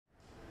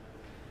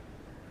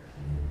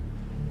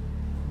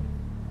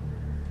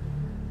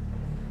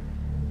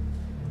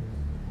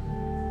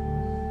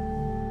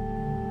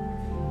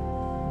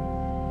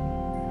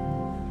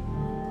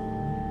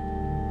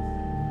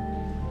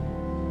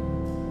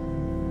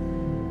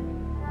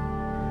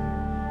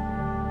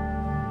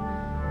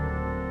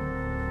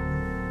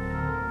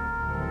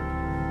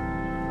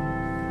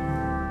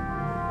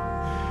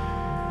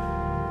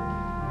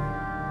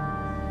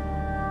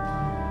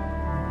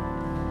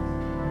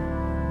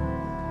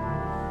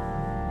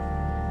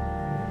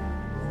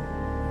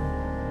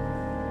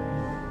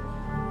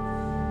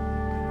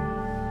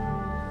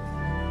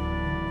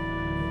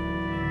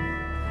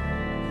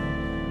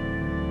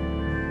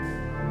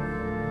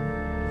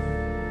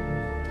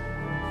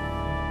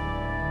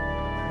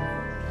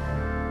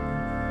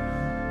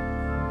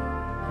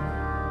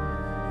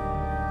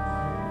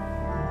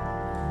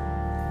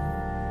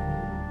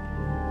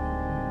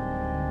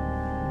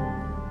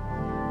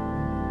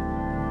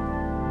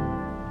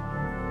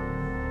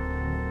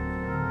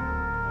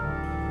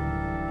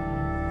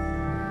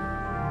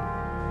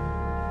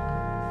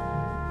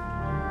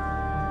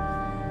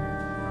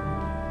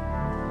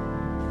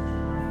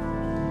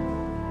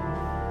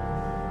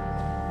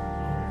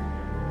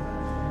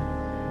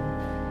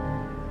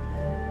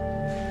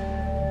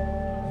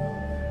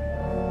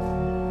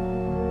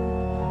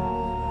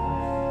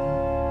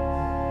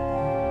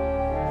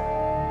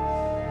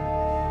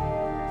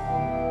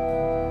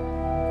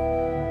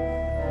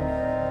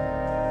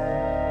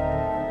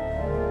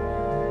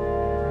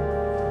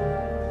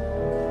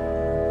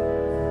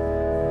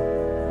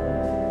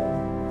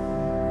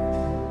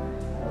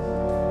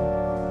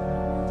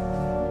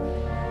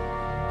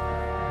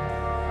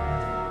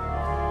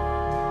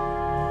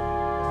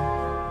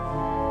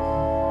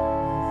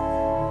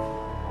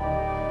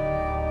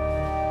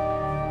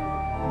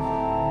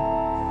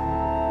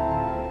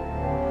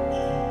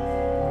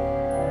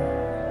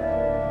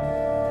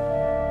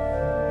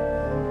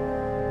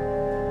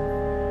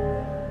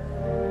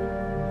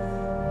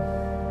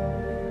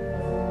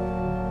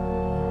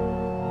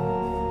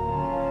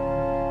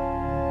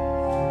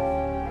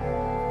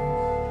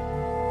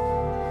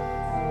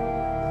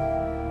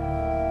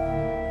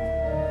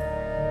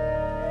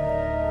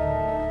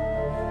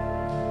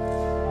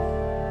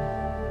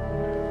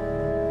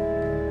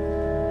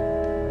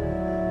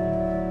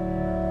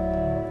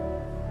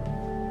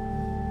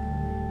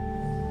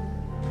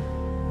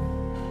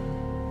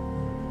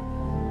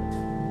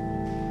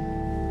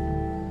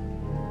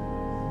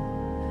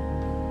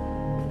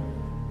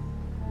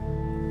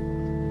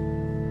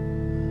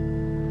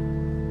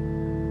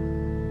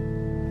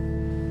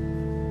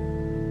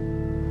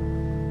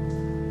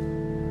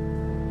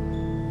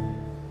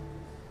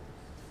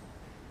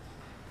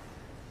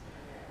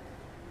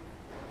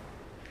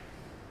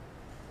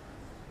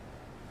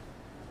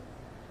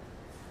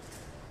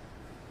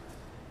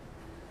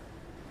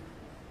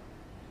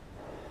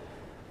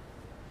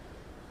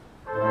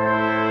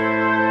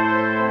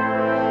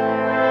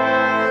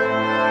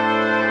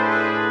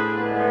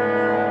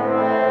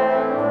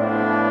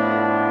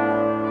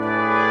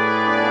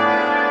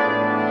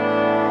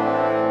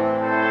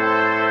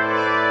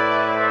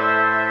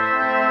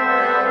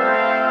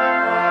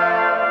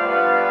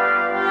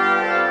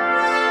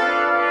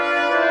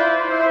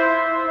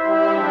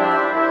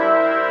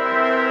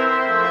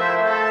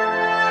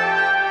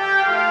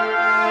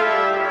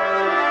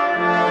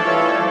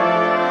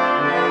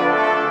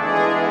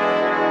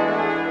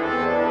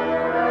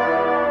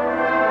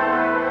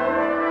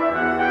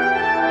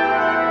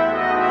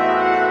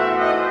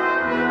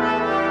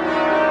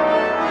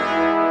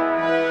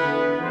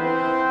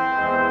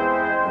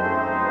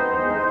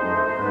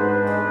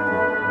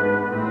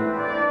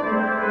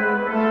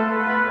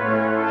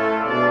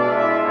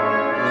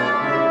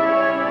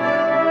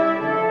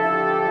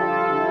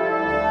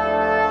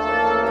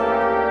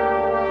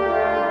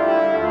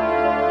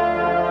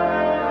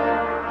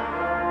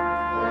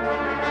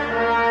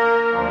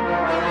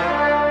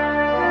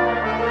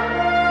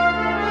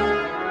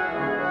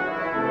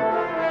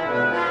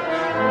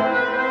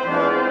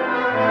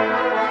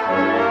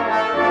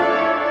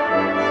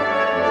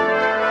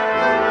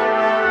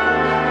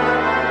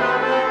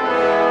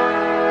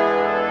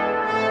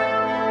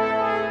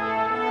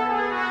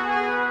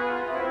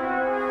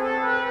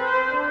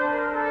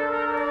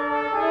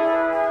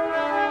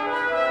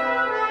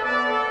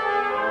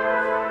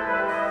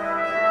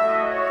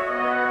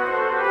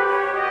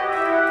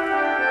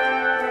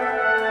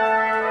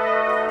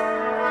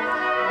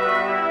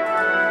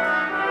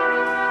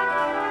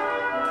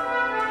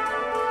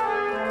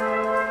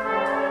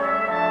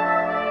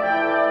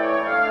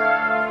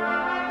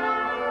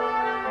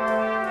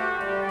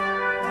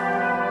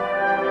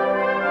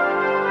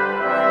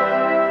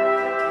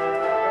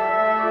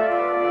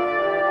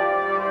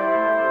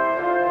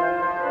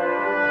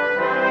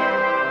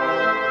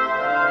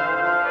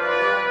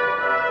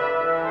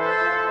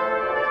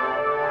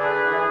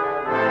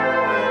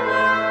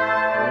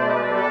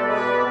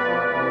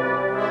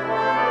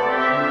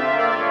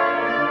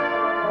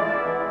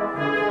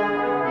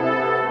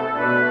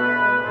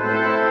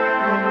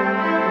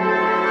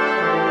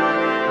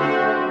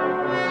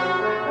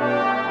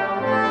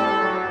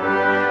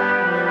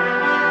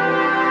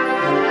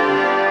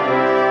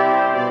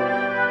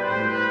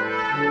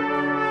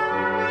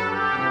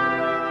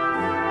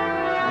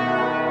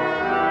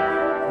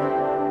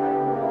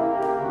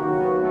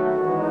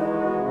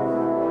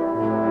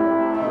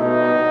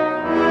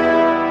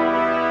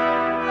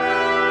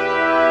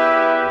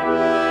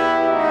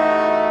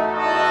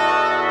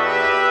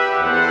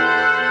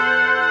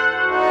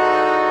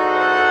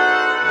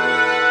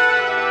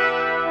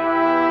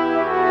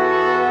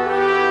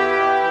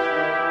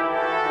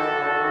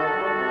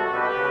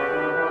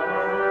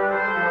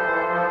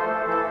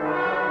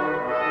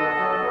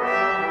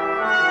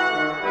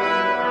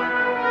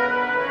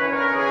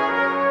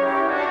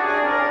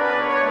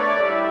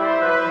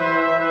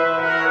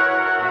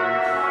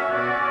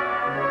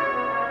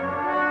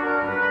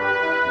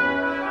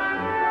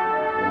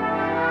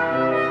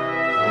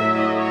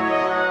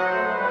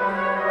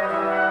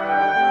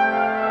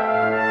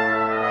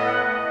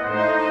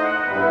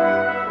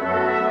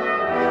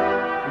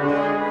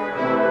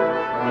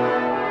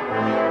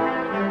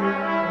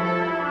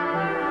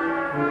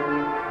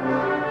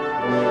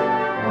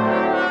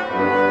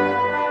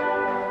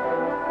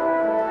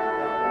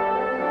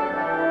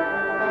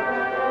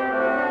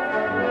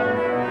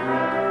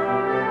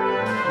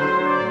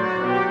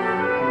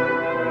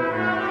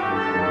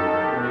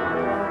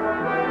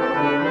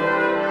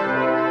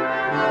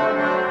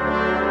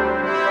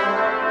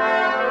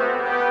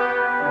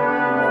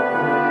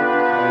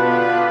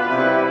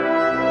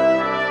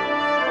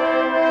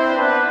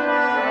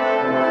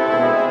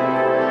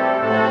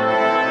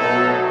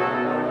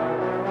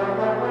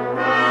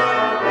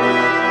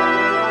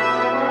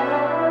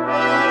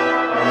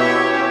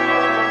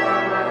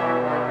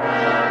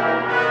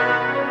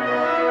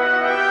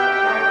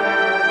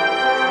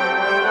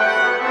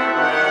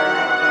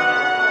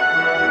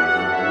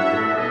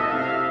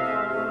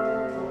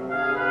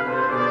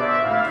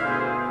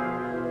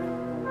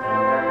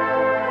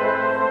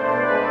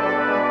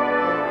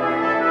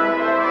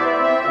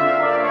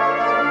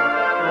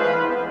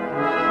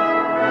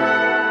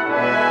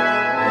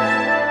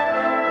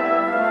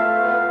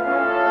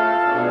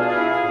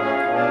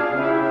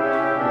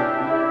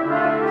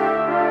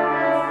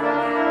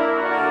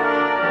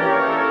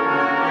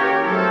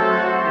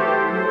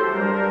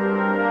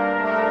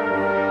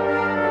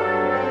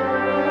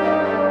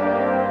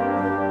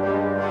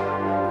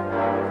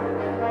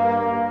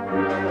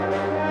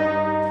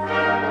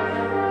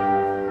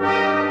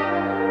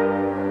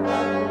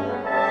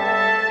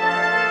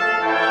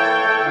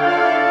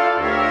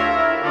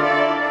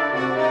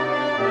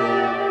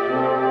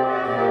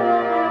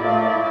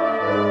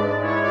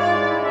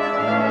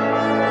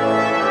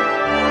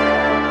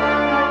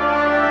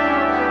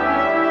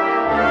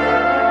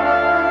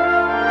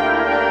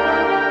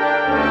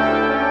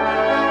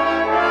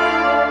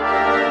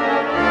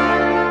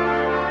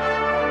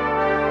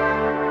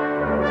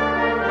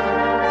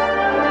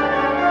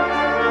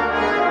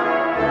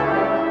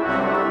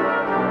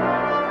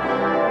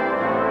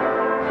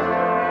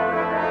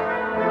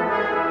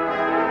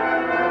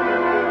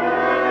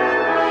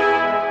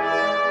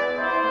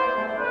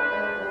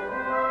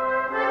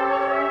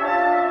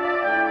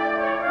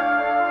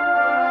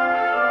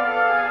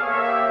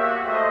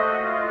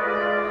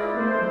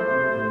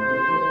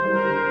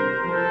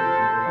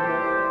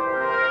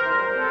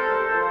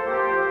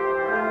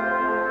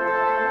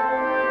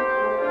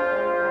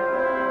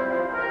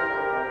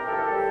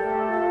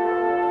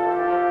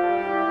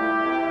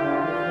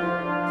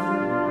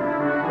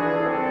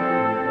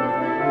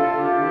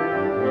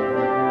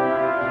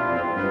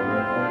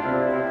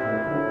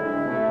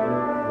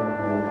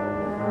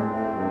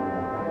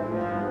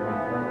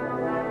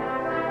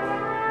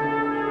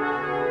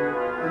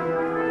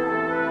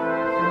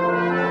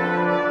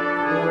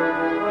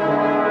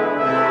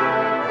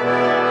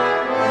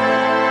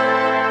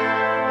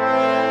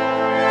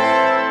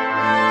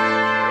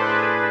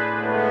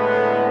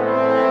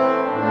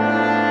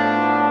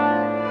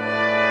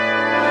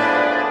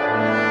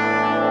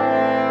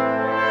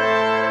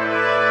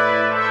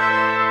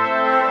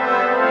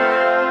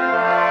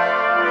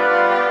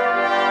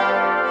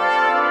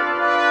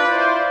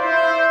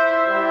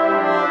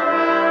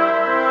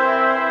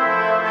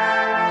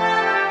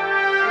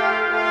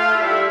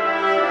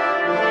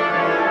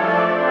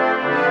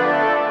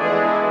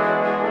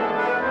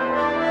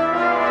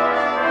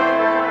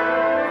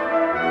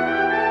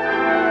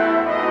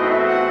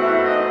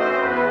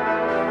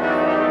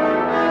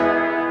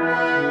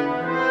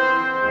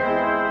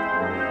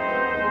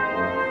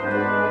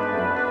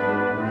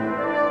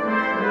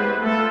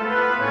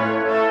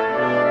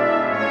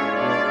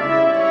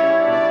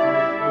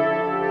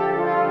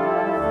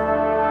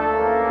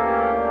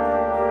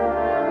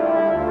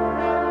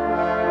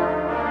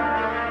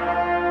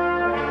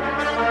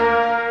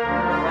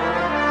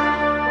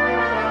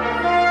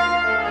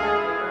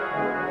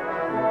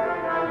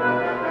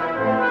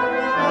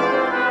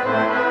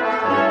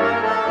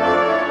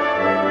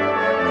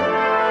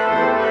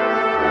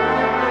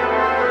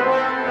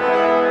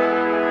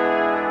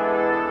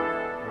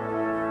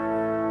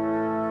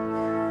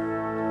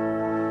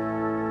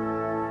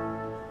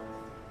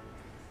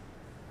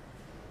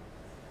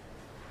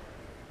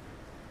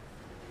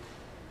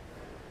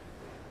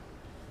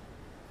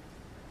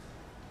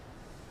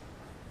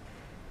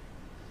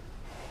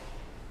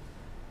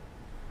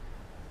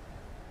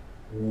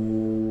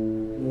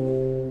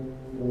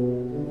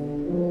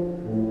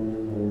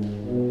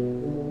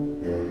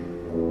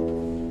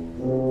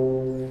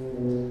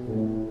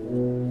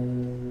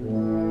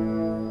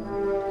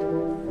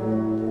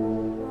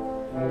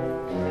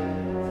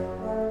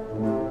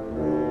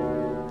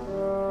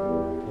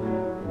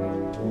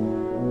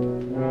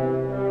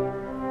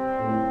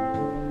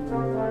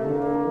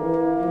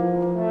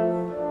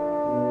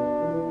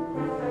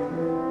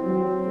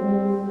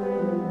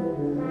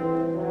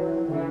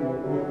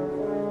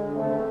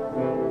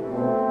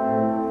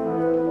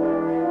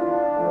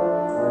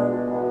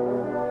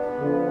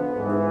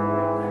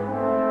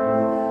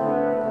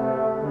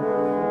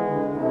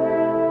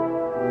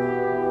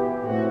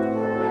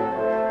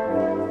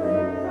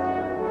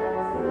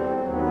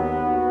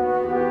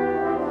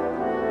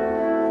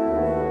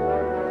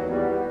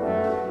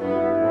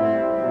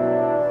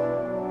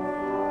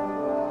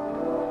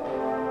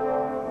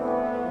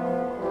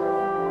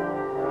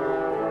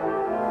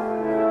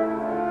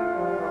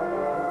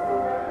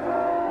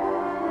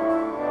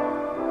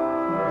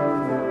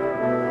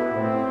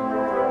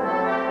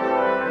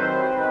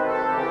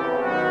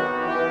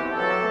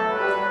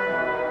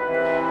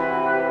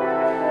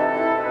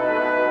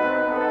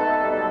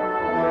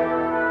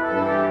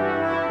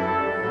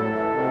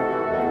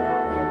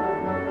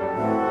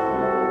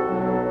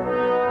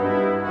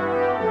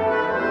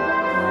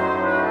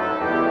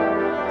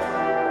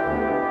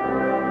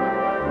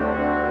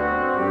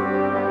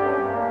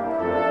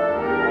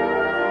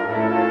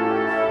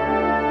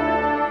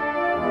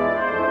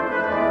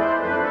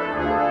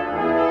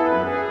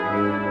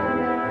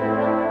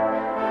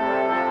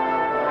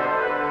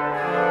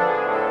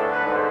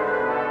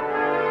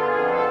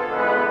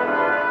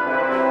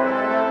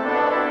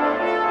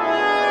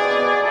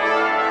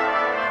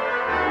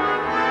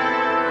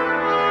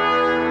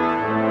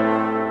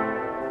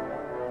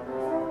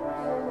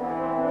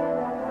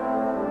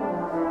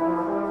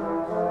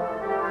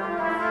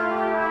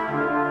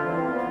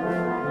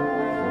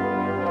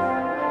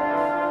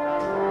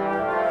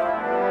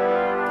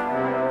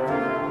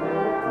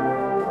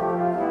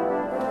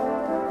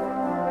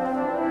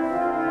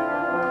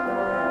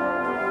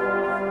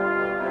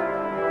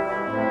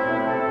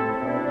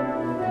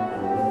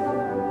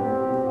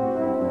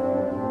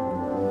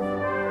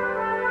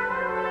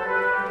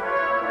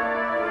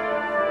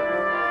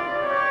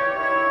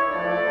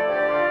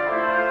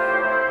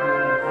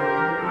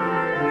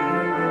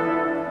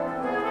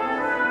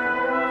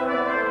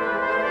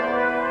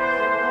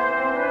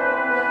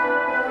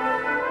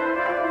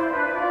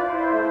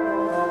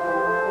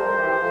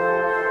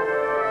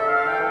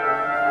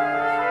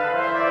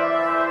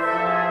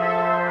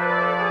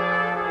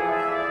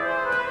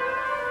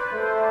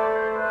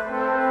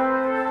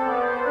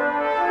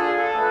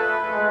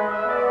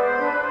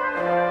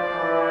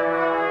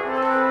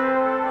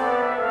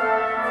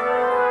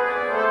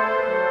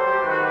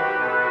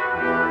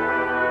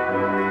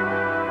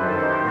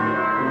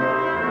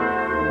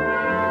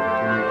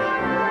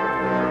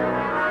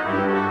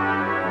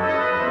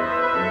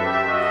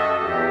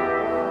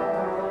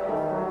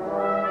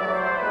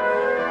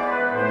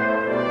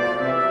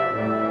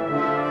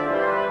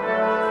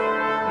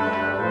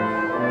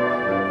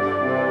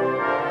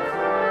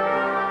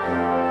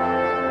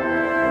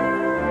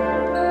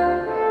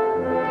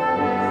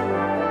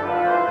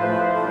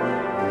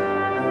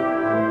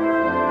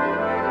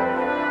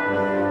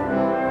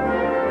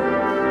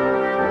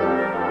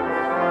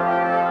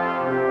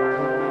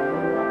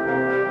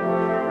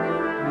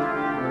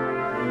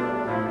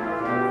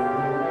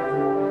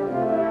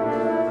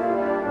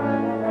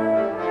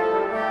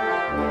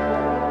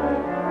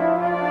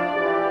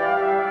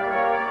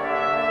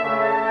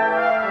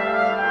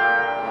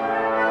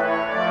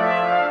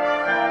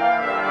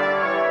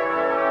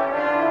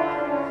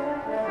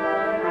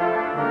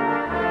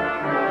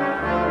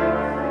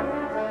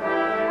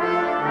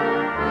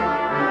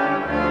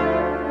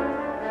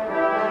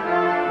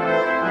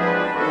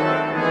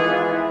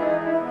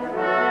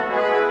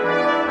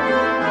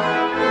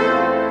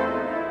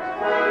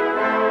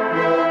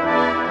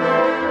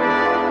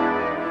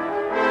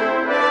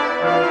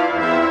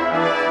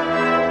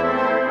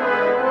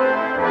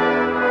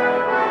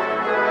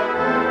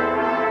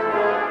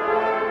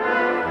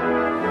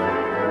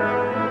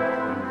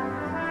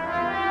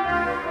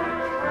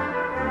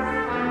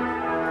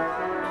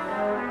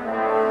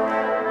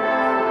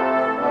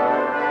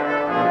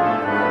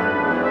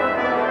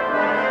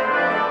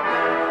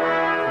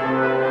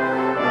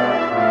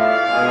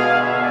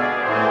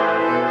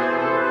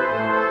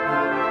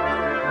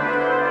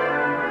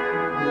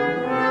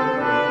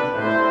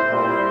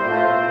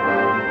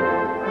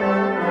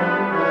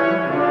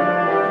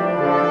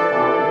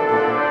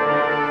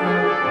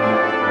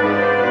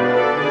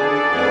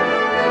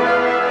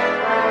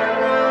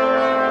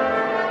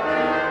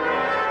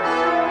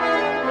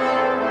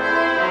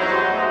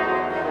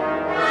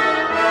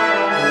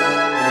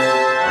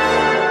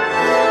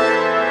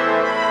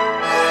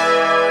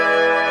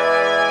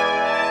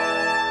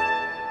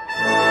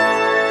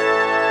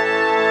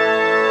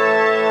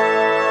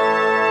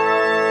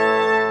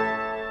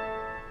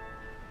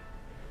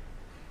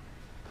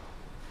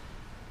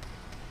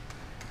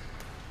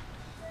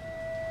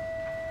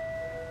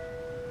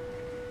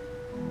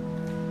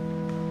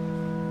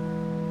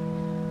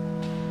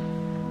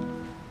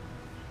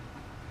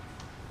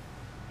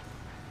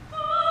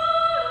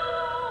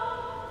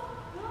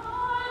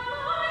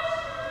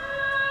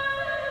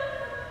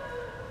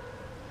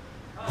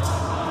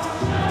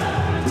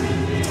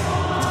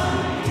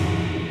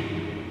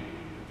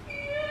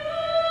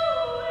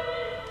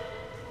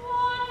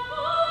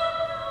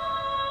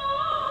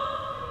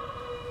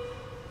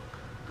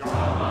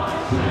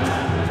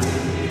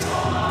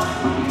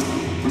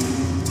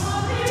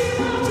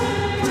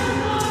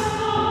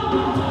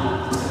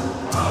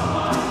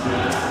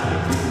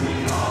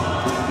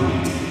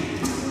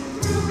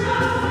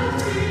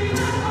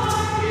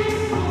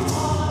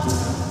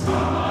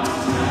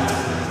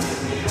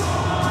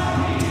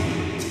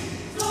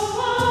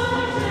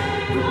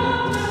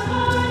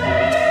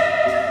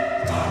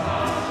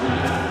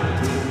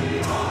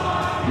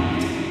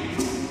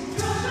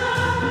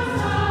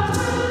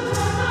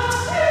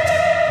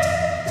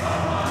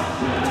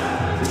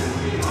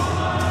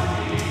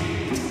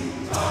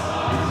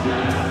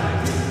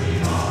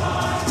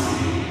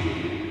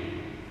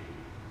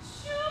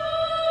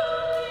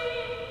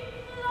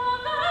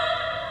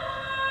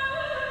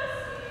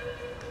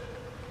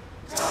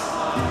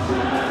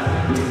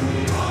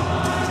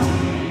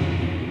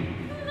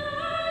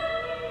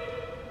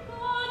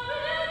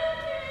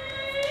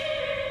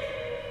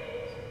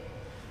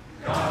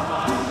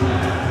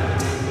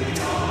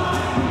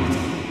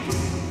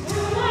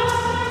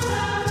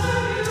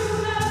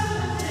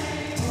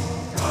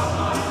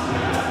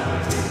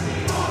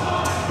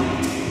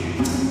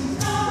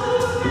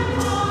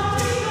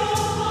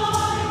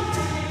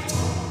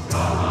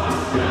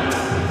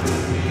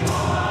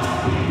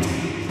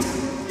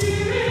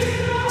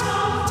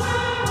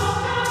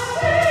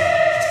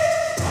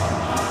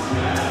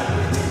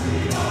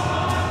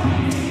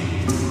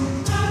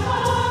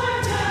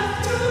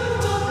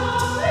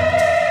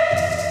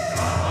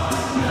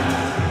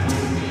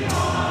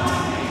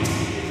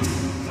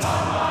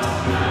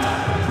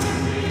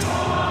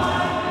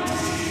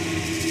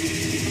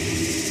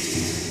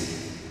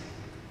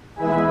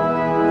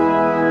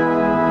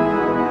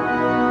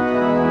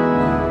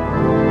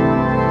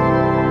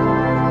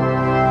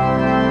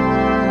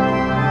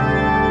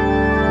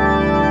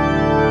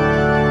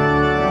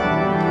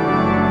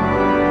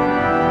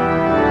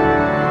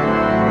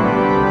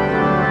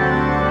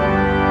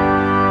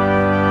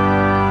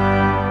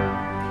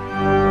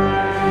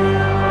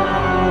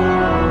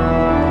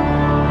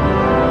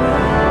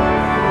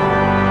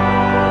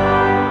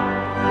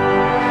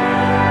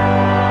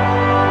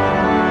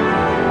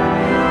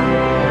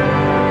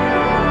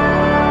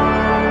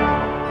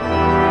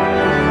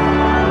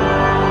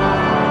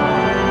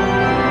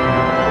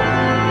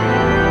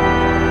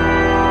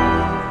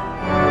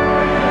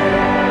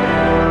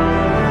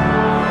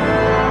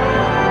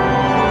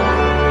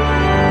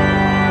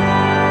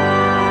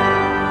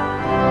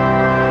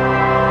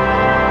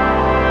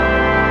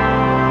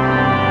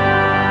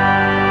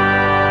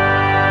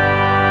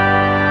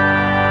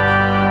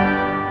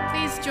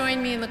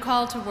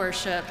to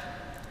worship.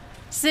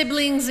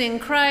 Siblings in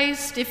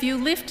Christ, if you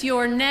lift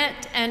your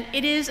net and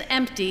it is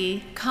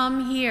empty,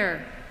 come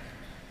here.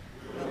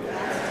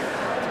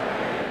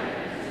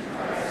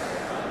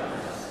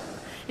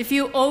 If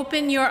you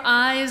open your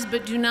eyes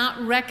but do not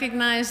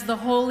recognize the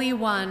Holy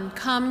One,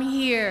 come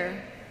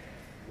here.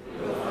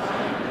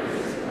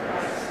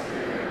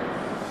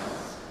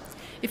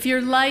 If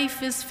your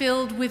life is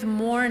filled with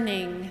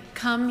mourning,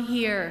 come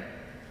here.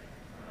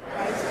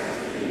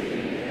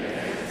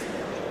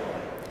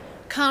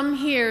 Come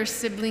here,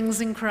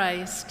 siblings in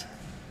Christ.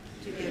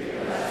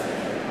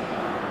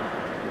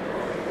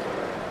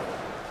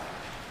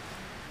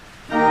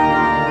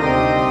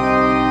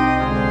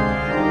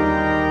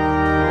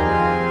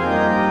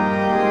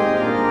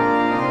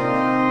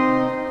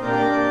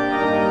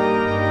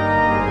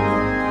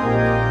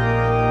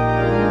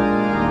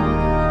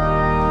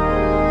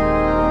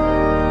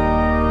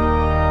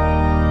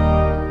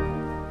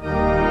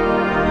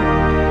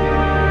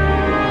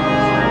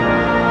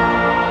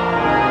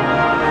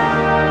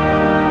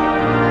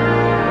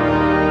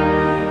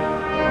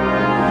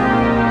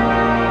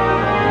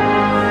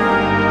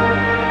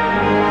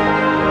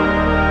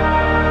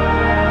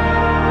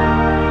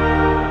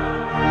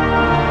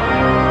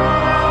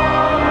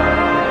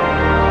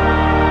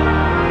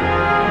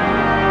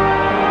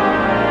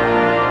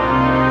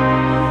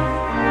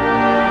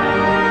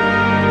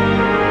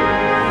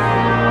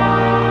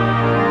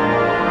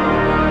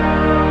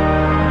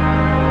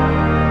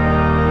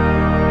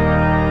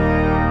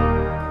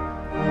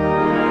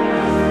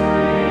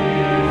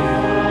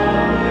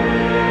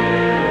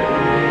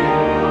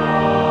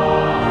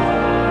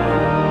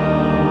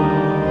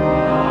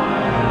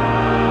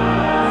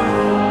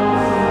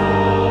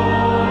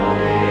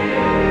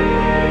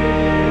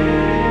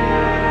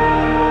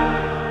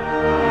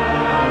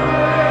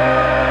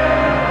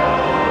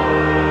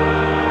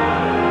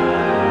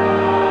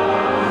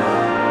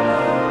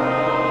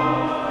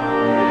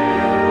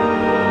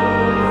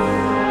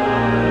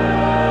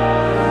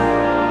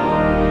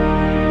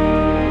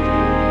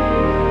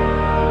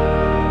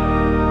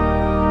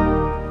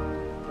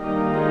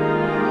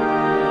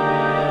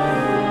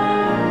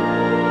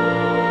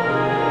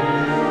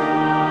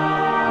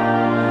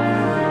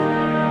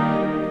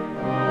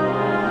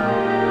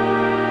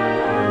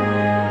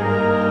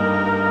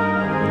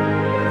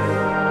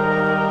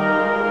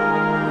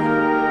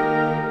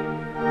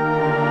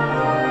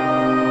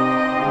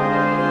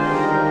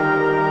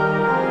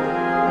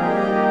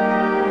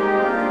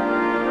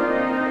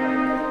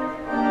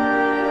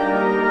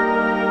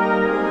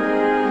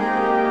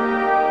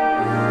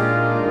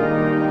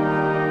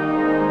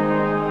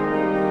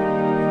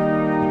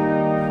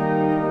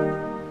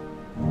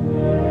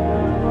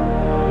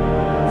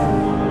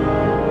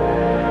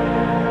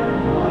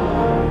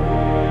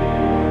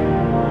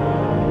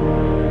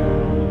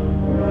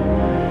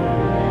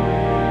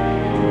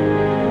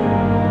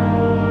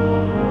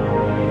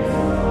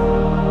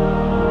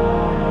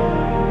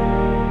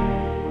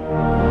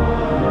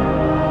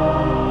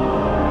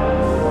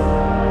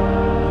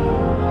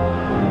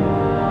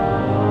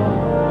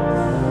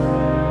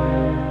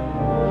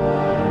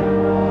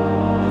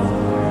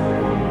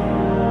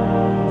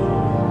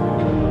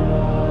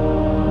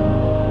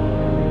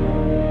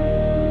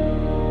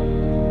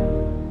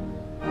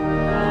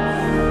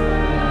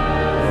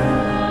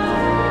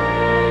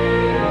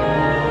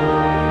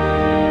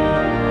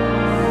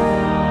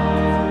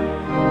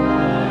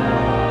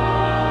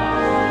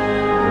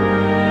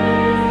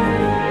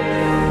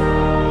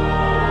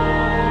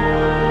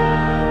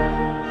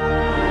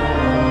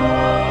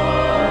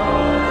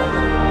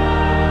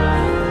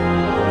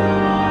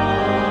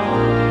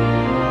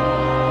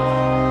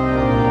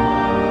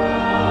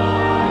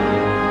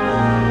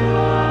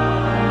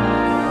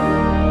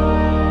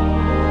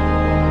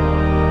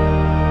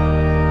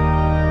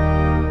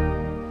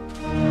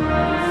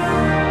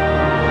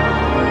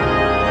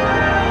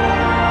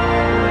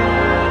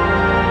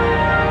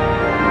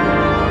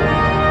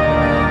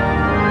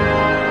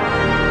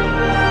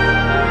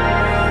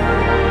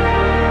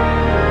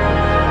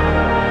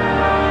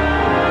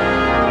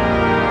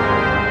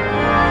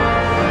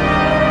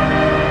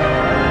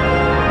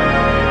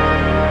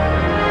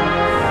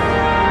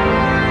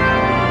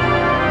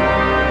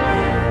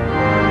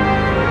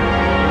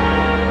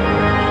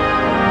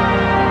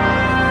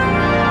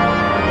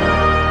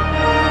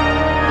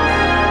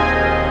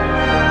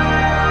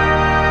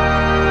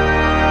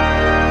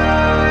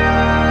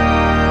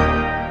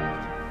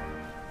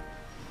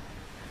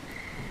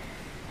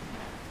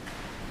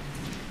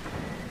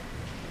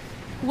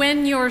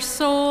 When your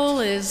soul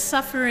is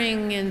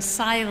suffering in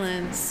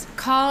silence,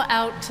 call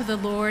out to the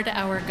Lord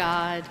our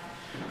God,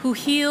 who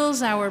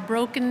heals our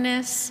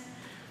brokenness,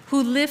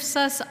 who lifts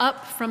us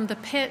up from the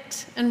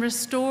pit and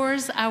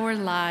restores our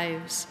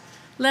lives.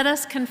 Let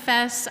us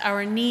confess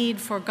our need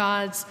for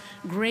God's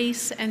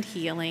grace and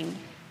healing.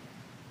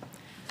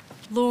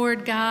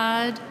 Lord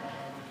God,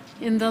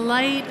 in the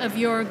light of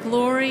your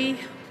glory,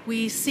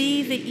 we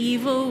see the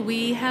evil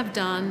we have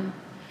done,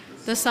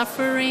 the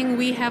suffering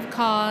we have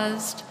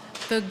caused,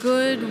 the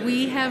good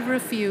we have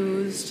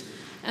refused,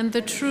 and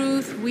the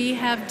truth we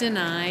have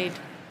denied.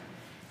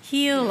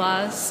 Heal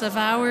us of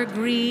our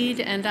greed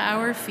and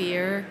our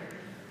fear.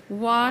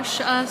 Wash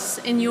us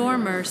in your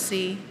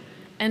mercy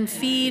and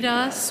feed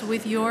us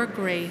with your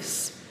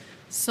grace,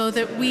 so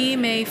that we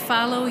may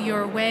follow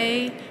your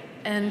way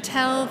and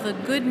tell the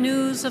good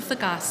news of the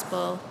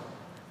gospel.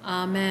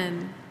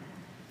 Amen.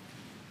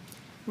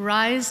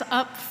 Rise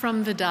up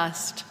from the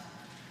dust.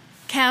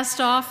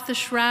 Cast off the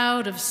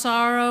shroud of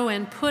sorrow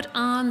and put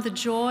on the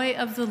joy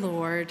of the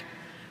Lord.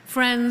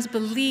 Friends,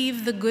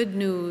 believe the good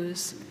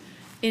news.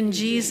 In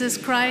Jesus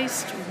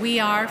Christ, we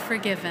are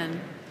forgiven.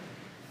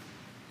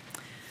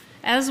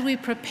 As we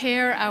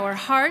prepare our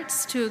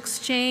hearts to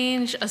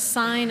exchange a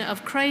sign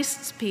of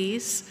Christ's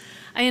peace,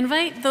 I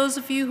invite those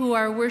of you who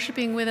are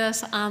worshiping with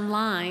us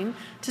online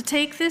to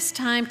take this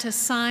time to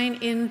sign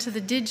into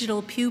the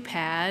digital pew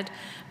pad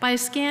by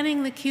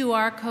scanning the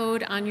QR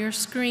code on your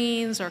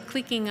screens or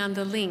clicking on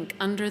the link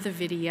under the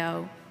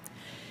video.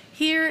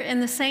 Here in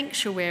the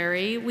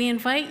sanctuary, we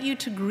invite you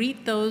to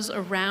greet those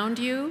around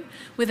you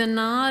with a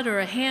nod or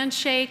a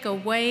handshake, a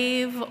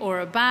wave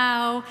or a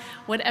bow,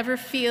 whatever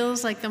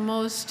feels like the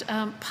most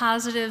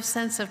positive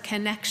sense of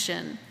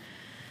connection.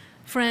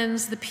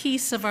 Friends, the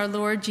peace of our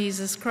Lord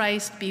Jesus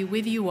Christ be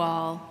with you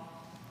all.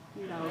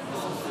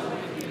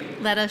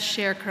 Let us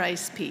share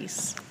Christ's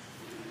peace.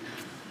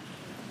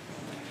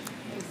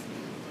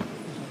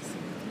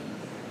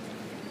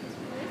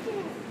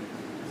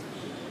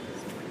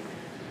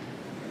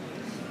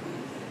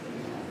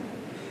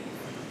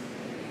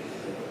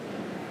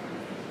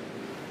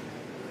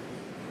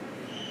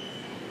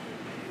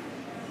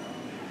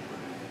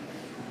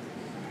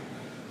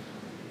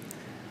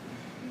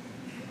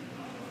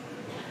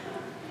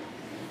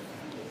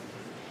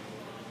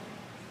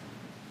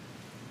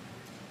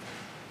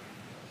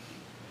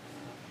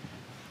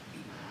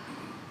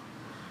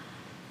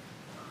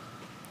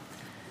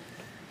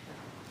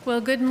 Well,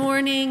 good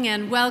morning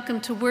and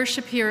welcome to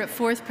worship here at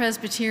Fourth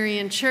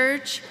Presbyterian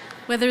Church.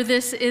 Whether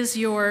this is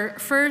your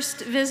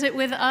first visit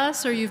with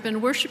us or you've been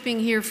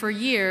worshiping here for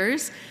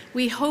years,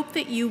 we hope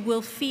that you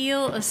will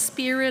feel a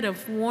spirit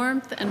of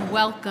warmth and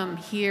welcome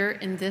here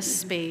in this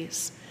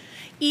space.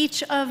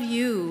 Each of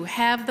you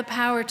have the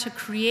power to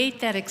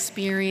create that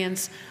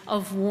experience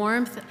of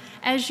warmth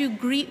as you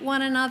greet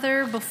one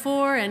another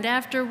before and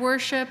after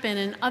worship and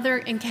in other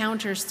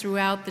encounters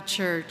throughout the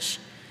church.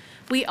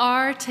 We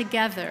are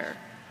together,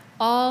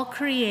 all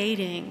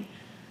creating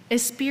a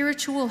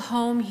spiritual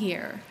home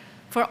here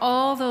for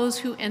all those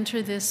who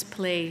enter this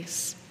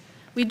place.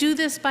 We do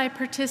this by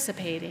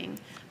participating,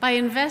 by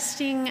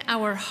investing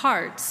our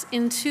hearts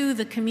into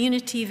the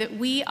community that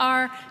we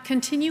are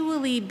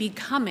continually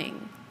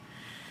becoming.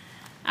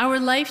 Our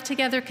life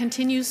together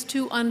continues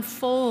to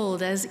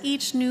unfold as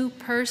each new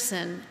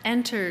person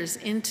enters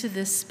into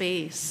this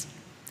space.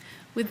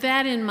 With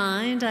that in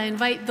mind, I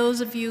invite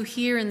those of you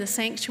here in the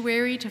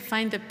sanctuary to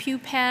find the pew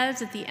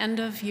pads at the end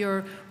of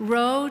your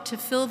row, to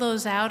fill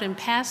those out and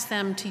pass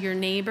them to your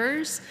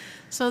neighbors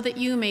so that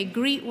you may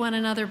greet one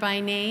another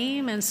by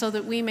name and so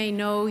that we may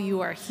know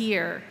you are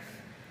here.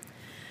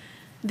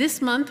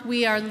 This month,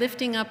 we are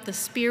lifting up the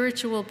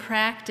spiritual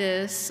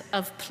practice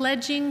of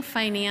pledging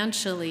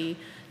financially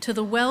to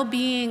the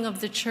well-being of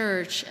the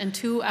church and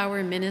to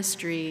our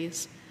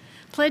ministries.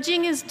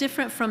 Pledging is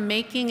different from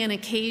making an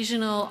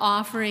occasional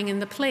offering in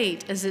the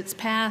plate as it's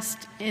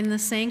passed in the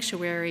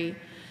sanctuary.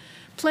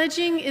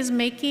 Pledging is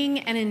making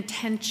an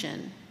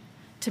intention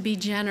to be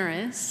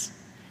generous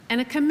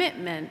and a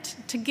commitment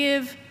to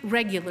give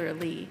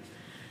regularly.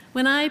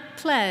 When I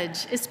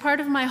pledge, it's part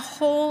of my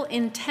whole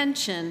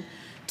intention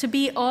to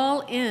be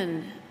all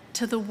in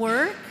to the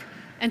work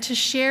and to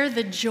share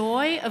the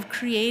joy of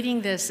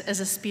creating this as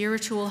a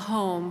spiritual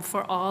home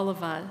for all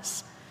of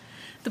us.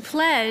 The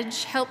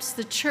pledge helps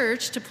the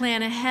church to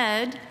plan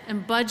ahead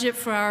and budget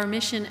for our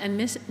mission and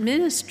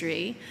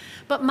ministry,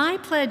 but my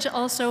pledge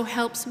also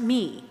helps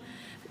me.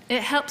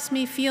 It helps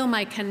me feel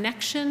my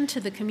connection to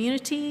the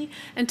community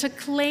and to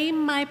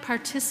claim my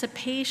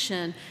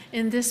participation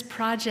in this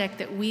project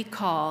that we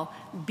call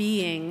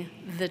being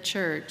the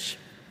church.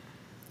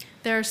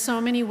 There are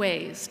so many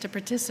ways to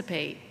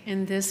participate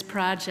in this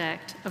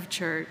project of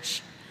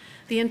church.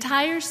 The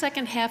entire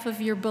second half of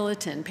your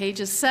bulletin,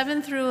 pages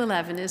 7 through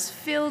 11, is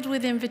filled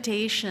with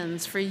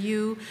invitations for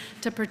you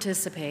to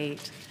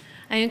participate.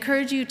 I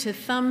encourage you to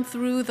thumb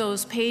through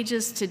those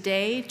pages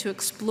today to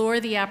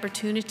explore the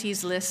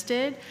opportunities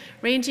listed,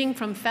 ranging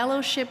from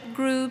fellowship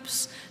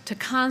groups to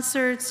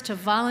concerts to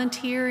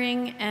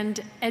volunteering and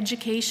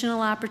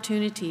educational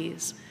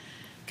opportunities.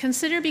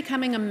 Consider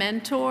becoming a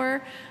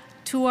mentor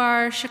to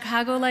our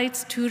Chicago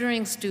Lights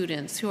tutoring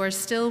students who are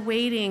still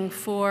waiting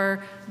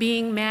for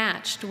being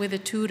matched with a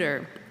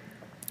tutor.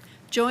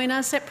 Join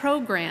us at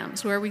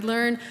programs where we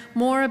learn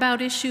more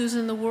about issues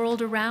in the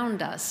world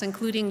around us,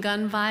 including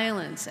gun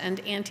violence and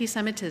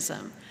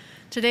anti-Semitism.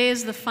 Today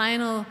is the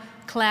final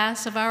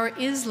class of our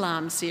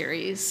Islam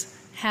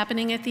series,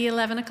 happening at the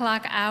 11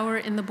 o'clock hour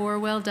in the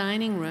Borwell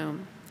Dining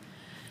Room.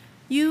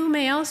 You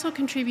may also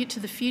contribute to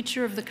the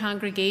future of the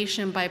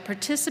congregation by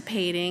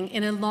participating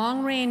in a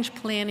long-range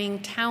planning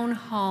town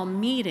hall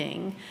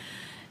meeting.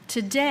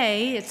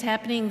 Today, it's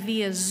happening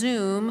via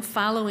Zoom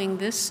following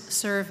this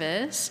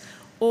service,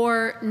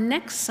 or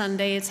next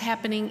Sunday, it's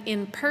happening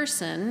in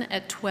person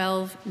at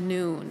 12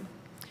 noon.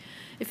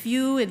 If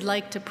you would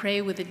like to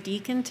pray with a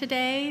deacon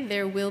today,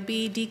 there will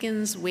be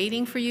deacons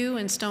waiting for you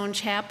in Stone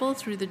Chapel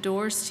through the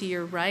doors to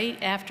your right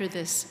after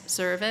this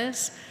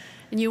service.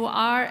 And you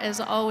are, as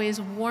always,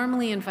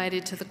 warmly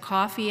invited to the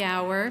coffee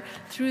hour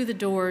through the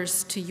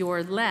doors to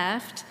your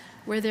left,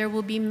 where there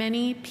will be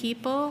many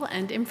people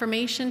and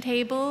information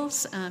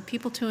tables,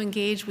 people to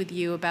engage with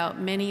you about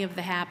many of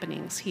the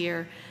happenings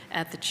here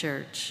at the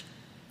church.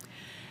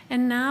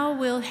 And now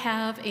we'll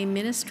have a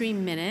ministry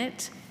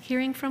minute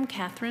hearing from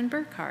Catherine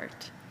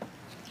Burkhart.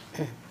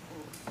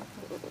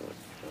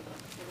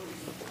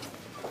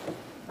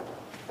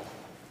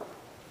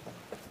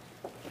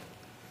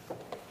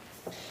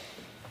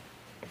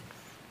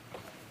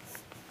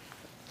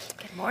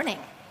 Good morning.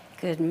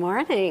 Good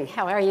morning.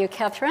 How are you,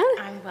 Catherine?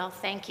 I'm well,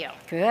 thank you.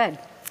 Good.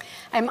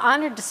 I'm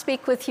honored to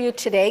speak with you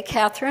today,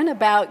 Catherine,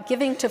 about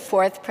giving to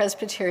Fourth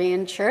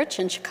Presbyterian Church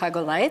in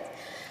Chicago-Lythe.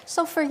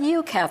 So for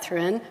you,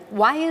 Catherine,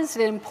 why is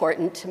it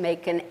important to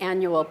make an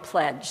annual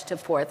pledge to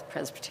Fourth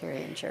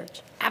Presbyterian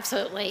Church?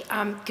 Absolutely.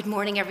 Good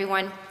morning,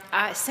 everyone.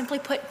 Simply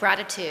put,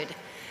 gratitude.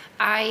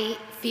 I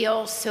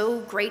feel so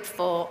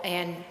grateful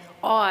and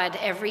awed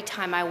every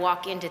time I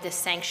walk into this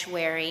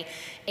sanctuary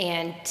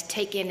and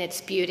take in its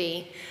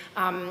beauty.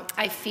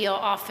 I feel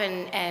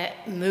often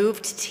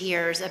moved to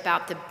tears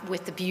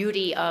with the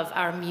beauty of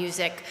our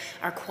music,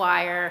 our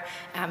choir,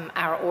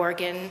 our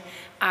organ.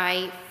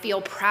 I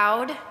feel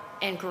proud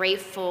and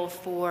grateful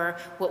for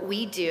what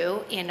we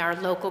do in our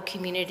local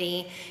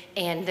community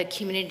and the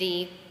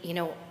community,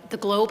 the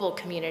global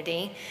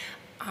community.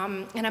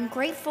 And I'm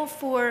grateful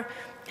for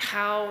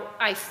how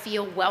I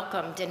feel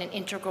welcomed and an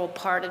integral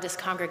part of this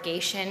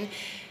congregation,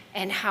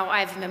 and how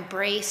I've been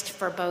embraced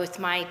for both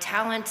my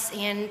talents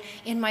and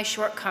in my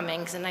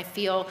shortcomings. And I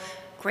feel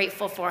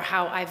grateful for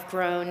how I've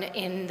grown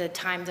in the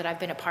time that I've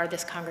been a part of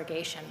this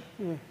congregation.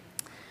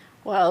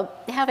 Well,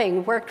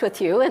 having worked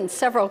with you in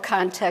several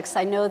contexts,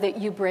 I know that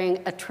you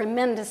bring a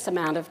tremendous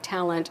amount of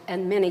talent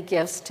and many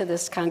gifts to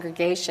this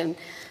congregation.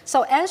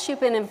 So as you've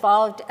been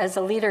involved as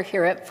a leader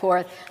here at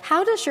Fourth,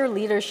 how does your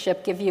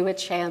leadership give you a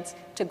chance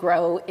to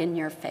grow in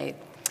your faith?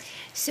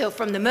 So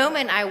from the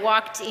moment I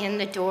walked in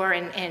the door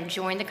and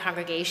joined the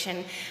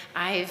congregation,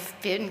 I've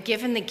been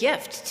given the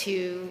gift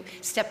to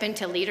step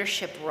into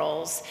leadership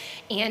roles.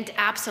 And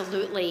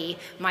absolutely,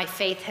 my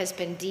faith has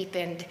been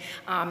deepened,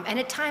 and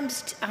at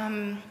times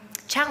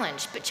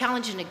challenged, but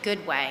challenged in a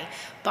good way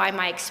by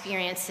my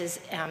experiences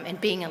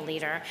and being a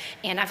leader.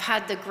 And I've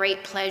had the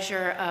great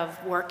pleasure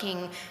of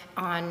working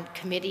on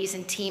committees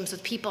and teams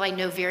with people I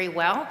know very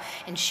well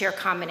and share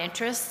common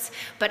interests,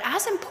 but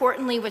as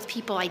importantly with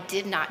people I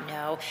did not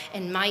know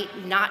and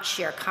might not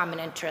share common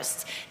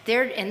interests.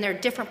 Their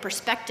different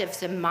perspectives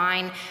than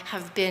mine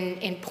have been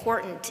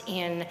important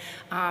in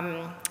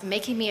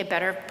making me a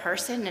better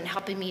person and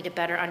helping me to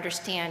better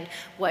understand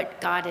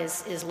what God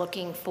is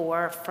looking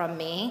for from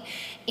me.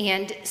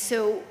 And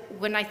so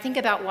when I think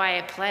about why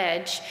I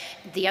pledge,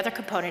 the other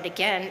component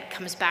again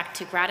comes back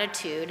to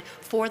gratitude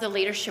for the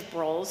leadership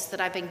roles that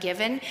I've been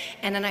given.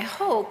 And then I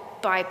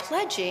hope by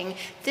pledging,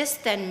 this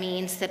then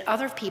means that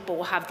other people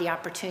will have the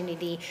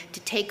opportunity to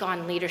take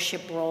on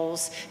leadership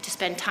roles, to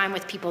spend time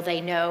with people they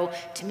know,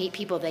 to meet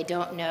people they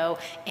don't know,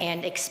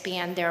 and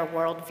expand their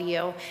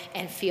worldview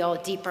and feel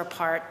a deeper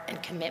part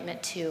and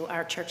commitment to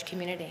our church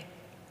community.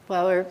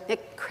 Well, we're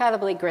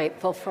incredibly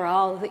grateful for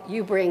all that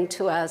you bring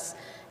to us,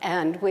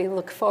 and we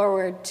look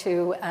forward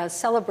to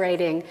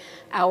celebrating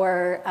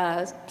our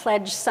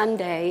Pledge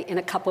Sunday in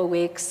a couple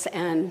weeks,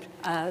 and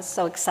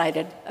so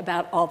excited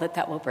about all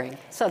that will bring.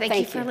 So thank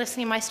you for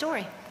listening to my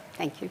story.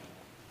 Thank you.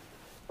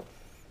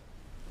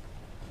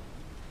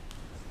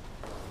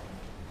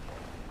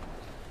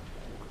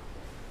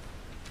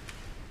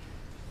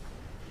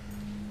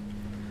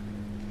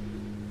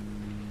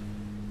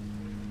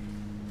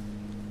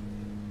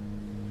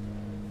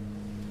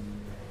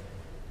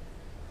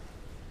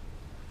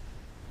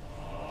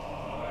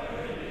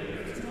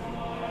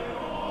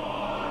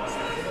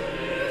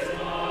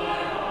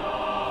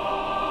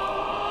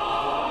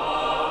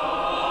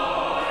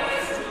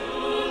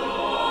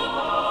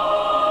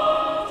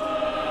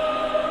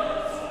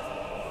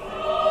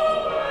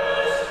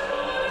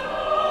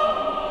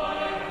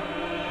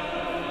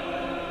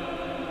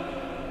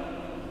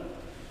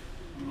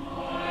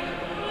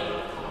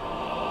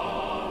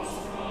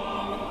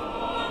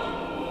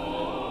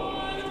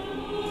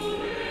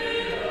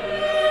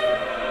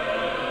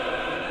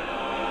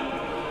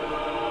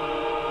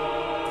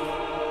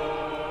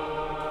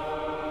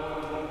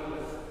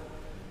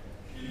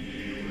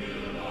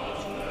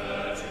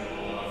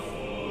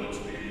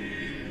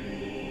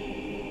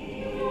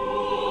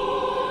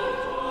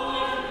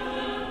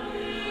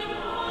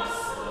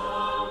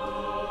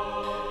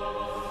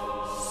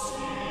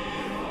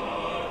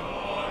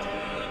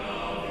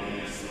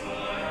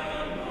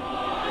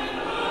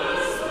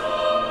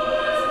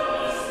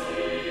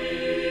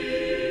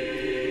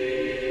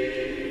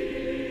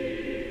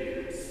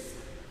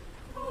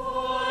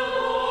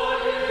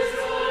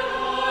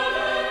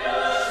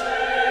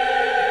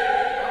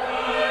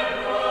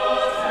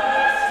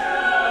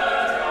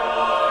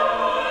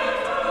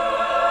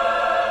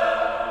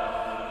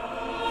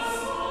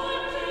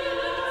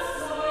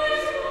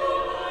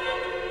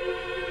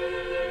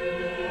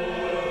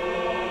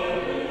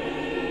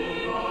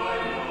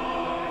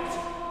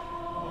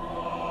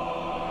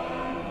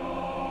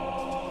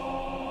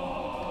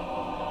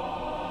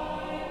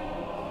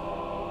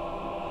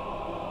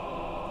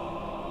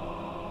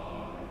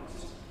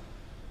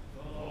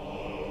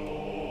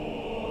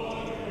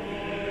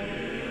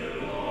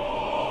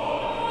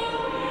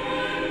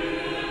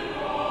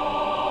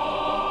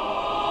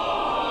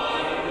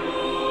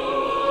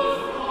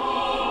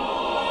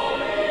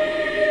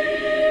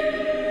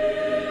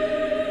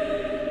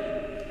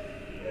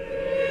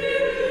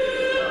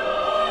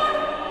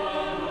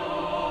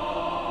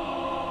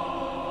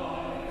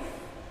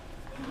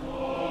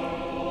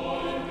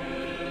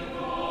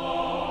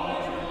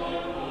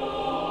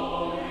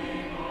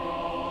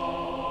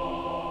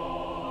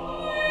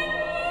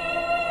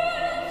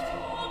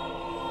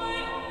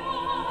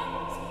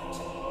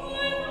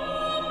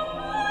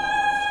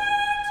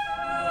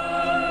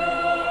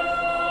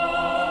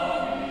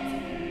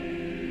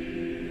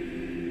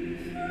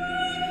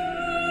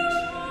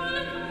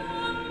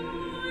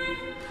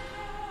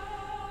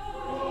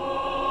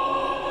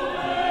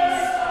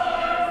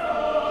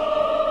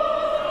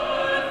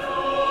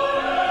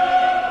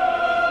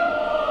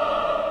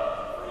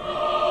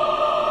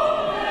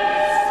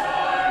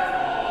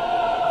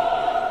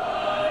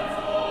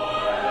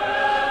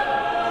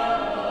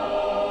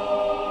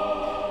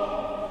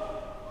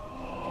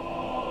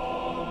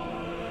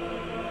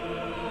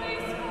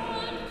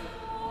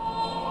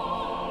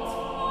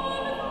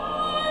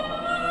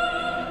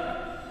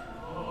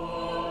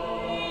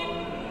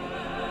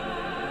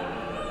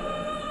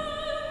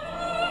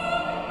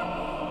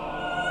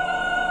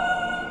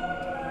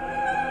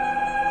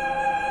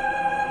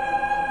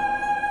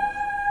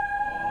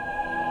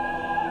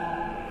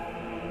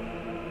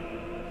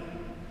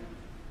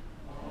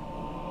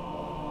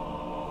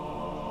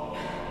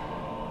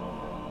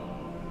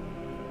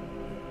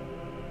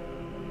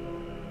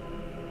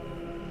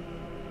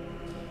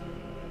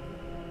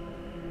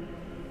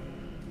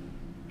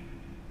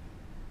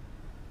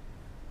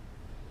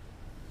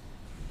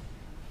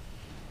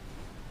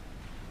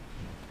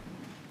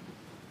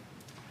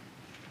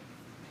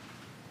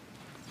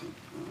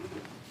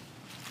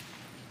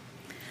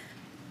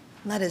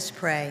 Let us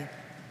pray.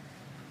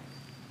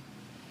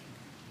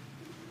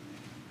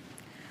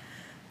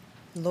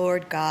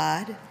 Lord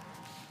God,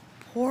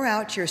 pour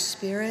out your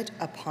Spirit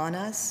upon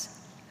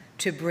us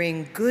to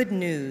bring good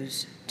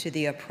news to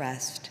the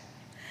oppressed,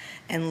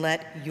 and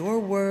let your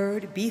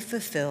word be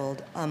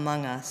fulfilled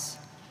among us.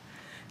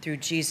 Through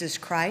Jesus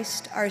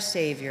Christ, our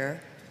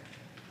Savior.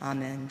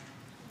 Amen.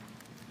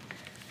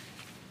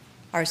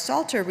 Our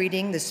Psalter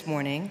reading this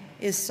morning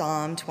is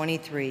Psalm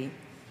 23.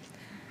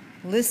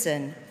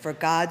 Listen for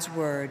God's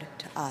word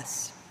to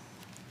us.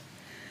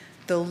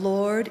 The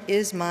Lord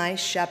is my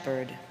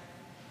shepherd.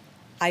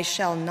 I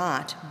shall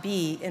not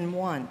be in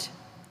want.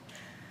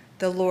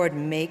 The Lord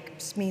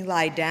makes me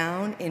lie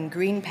down in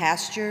green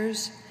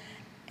pastures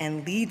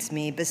and leads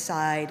me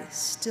beside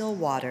still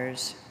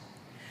waters.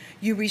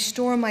 You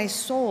restore my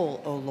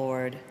soul, O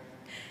Lord,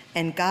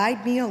 and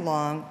guide me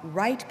along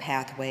right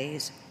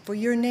pathways for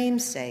your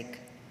name's sake.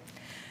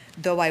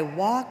 Though I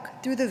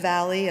walk through the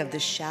valley of the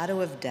shadow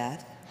of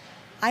death,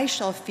 I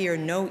shall fear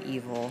no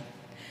evil,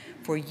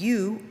 for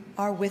you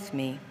are with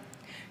me.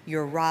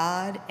 Your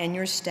rod and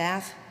your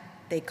staff,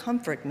 they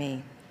comfort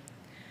me.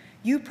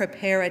 You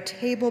prepare a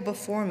table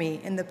before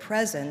me in the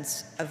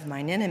presence of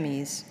mine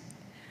enemies.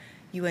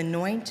 You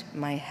anoint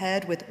my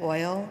head with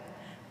oil.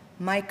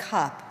 My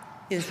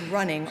cup is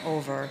running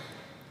over.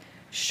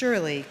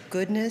 Surely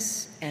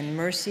goodness and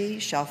mercy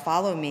shall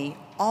follow me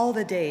all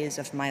the days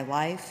of my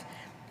life,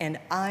 and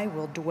I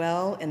will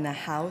dwell in the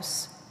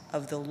house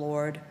of the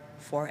Lord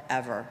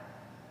forever.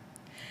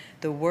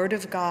 The word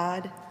of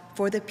God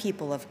for the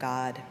people of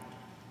God.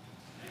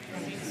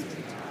 Thanks.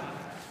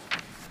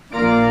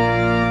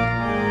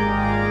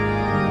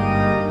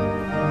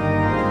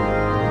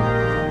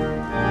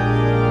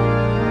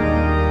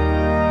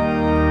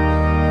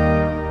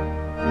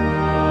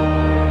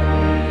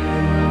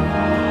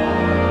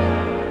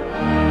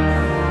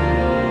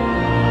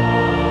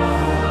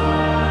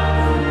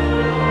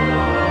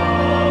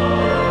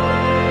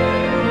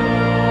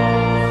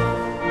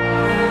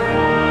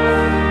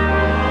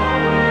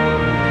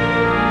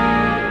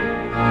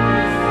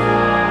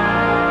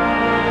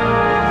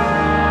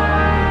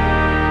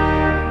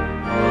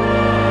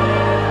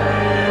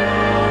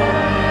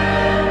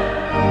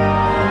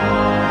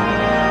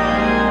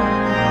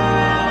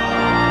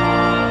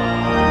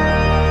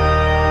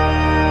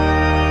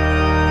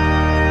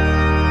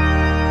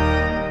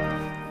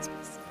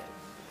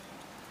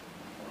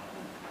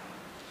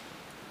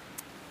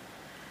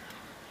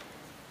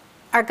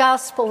 Our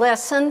gospel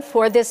lesson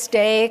for this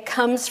day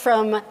comes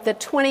from the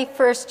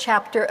 21st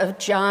chapter of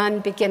John,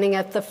 beginning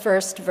at the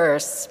first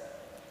verse.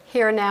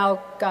 Hear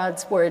now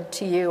God's word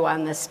to you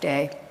on this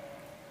day.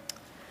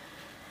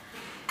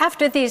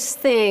 After these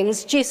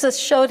things, Jesus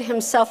showed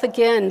himself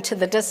again to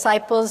the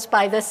disciples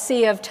by the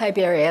Sea of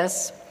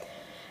Tiberias,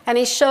 and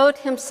he showed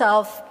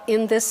himself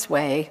in this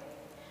way.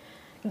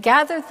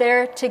 Gathered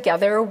there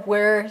together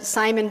were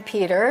Simon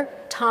Peter,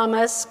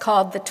 Thomas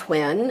called the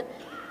twin,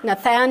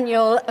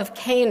 Nathanael of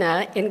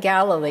Cana in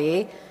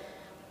Galilee,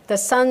 the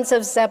sons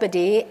of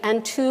Zebedee,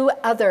 and 2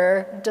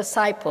 other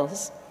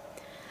disciples.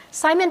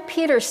 Simon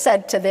Peter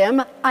said to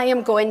them, I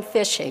am going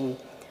fishing.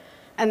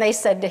 And they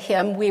said to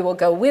him, we will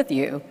go with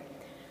you.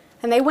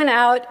 And they went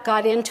out,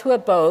 got into a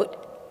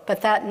boat,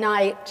 but that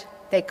night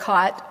they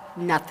caught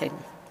nothing.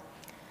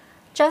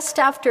 Just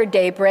after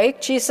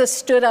daybreak, Jesus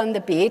stood on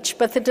the beach,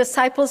 but the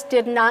disciples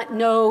did not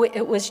know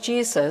it was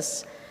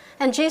Jesus.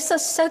 And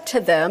Jesus said to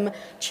them,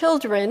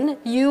 children,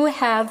 you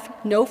have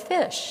no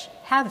fish,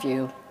 have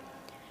you? And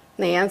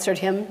they answered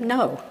him,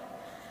 no.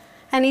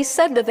 And he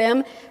said to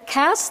them,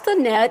 cast the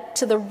net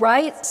to the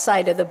right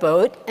side of the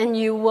boat, and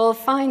you will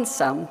find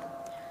some.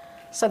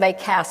 So they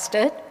cast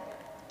it,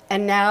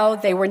 and now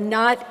they were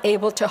not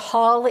able to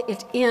haul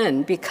it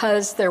in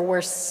because there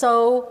were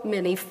so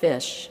many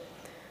fish.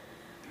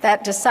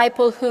 That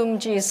disciple whom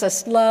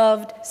Jesus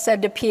loved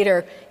said to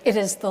Peter, it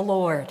is the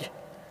Lord.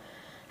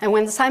 And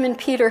when Simon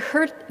Peter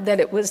heard that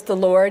it was the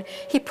Lord,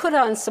 he put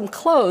on some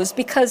clothes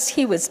because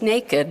he was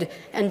naked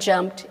and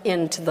jumped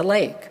into the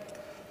lake.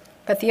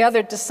 But the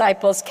other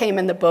disciples came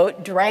in the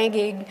boat,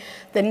 dragging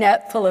the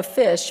net full of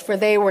fish, for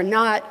they were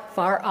not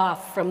far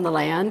off from the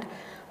land,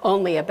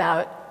 only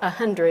about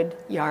 100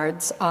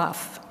 yards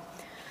off.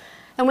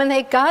 And when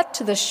they got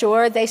to the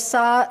shore, they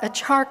saw a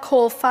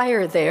charcoal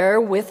fire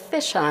there with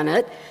fish on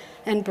it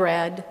and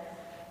bread.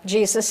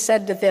 Jesus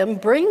said to them,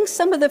 bring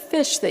some of the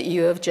fish that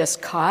you have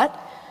just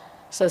caught.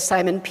 So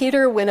Simon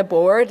Peter went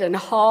aboard and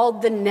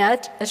hauled the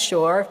net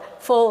ashore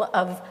full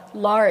of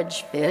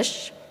large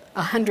fish,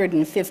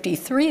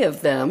 153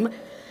 of them,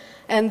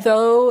 and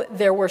though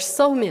there were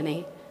so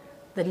many,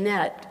 the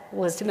net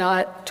was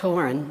not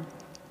torn.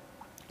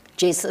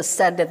 Jesus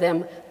said to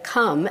them,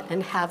 come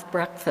and have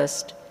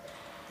breakfast.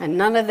 And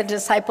none of the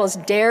disciples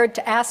dared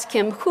to ask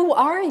him, who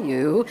are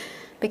you?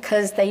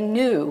 Because they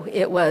knew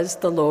it was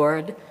the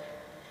Lord.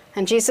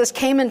 And Jesus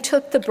came and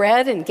took the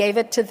bread and gave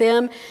it to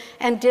them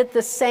and did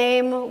the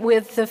same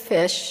with the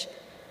fish.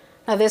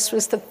 Now this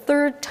was the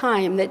 3rd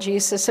time that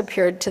Jesus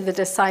appeared to the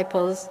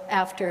disciples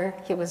after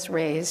he was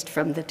raised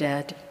from the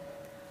dead.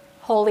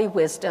 Holy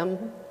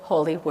wisdom,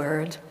 holy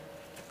word.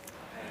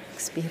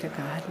 Thanks be to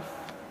God.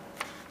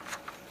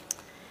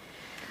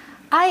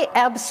 I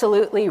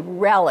absolutely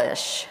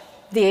relish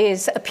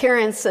these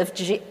appearances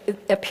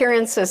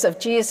of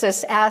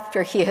Jesus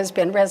after he has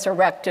been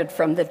resurrected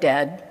from the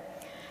dead.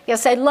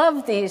 Yes, I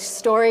love these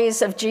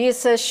stories of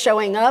Jesus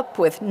showing up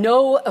with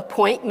no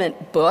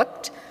appointment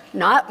booked,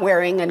 not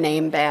wearing a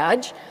name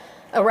badge,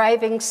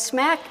 arriving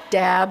smack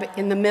dab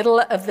in the middle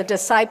of the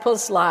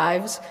disciples'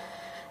 lives,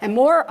 and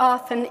more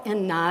often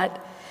than not,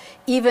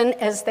 even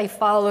as they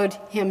followed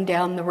him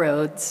down the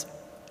roads.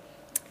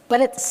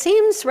 But it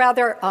seems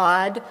rather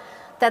odd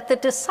that the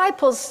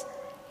disciples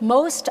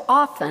most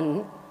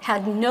often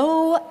had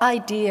no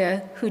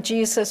idea who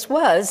Jesus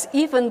was,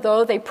 even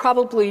though they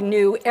probably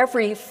knew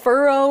every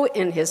furrow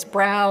in his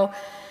brow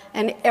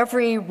and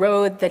every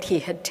road that he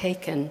had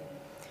taken.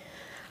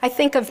 I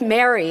think of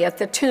Mary at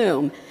the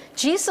tomb.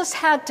 Jesus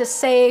had to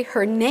say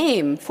her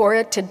name for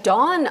it to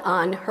dawn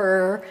on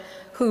her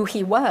who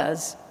he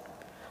was.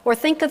 Or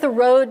think of the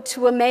road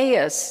to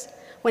Emmaus,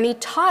 when he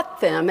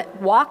taught them,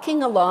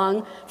 walking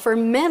along for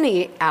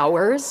many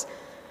hours.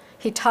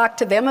 He talked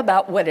to them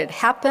about what had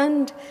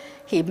happened.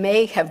 He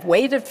may have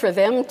waited for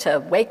them to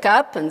wake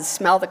up and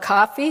smell the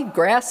coffee,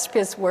 grasp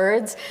his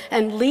words,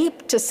 and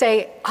leap to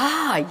say,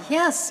 "Ah,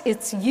 yes,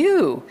 it's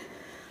you."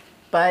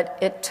 But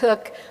it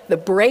took the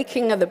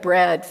breaking of the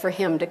bread for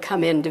him to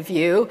come into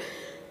view.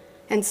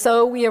 And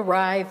so we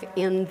arrive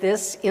in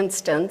this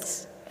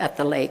instance at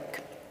the lake.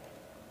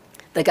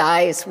 The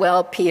guys,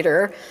 well,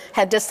 Peter,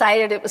 had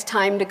decided it was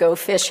time to go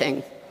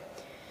fishing.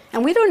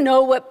 And we don't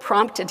know what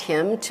prompted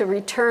him to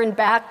return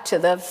back to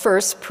the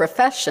first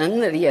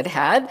profession that he had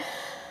had,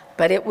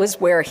 but it was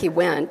where he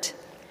went.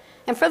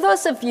 And for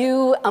those of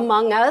you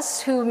among us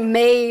who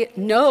may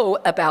know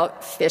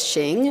about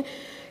fishing,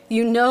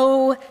 you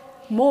know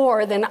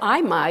more than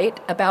I might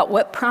about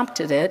what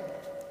prompted it.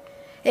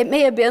 It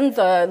may have been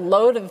the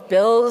load of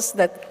bills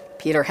that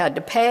Peter had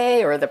to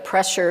pay or the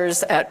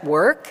pressures at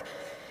work.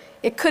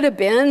 It could have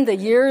been the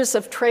years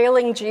of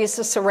trailing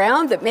Jesus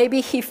around that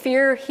maybe he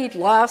feared he'd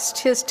lost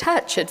his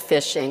touch at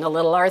fishing. A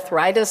little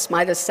arthritis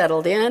might have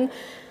settled in,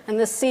 and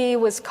the sea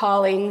was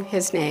calling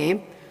his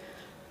name.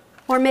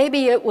 Or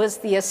maybe it was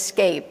the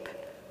escape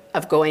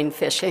of going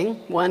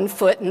fishing, one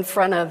foot in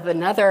front of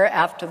another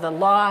after the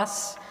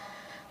loss,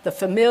 the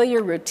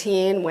familiar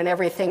routine when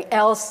everything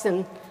else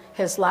in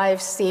his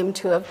life seemed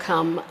to have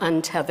come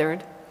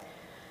untethered.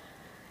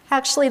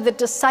 Actually, the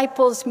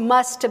disciples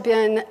must have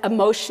been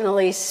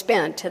emotionally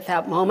spent at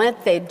that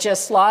moment. They'd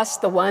just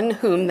lost the one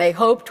whom they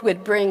hoped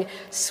would bring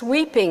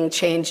sweeping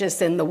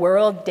changes in the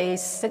world,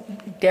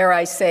 dare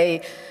I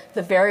say,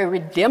 the very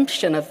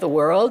redemption of the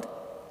world.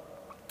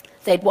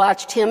 They'd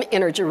watched him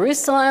enter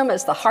Jerusalem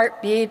as the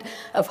heartbeat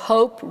of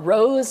hope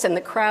rose in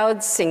the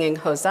crowd singing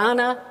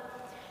Hosanna.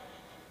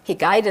 He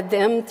guided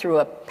them through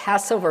a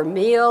Passover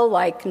meal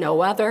like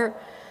no other.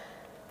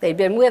 They'd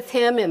been with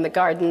him in the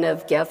Garden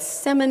of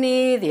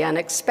Gethsemane, the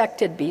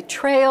unexpected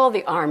betrayal,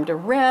 the armed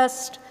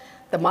arrest,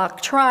 the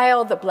mock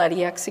trial, the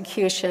bloody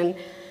execution.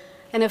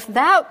 And if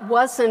that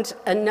wasn't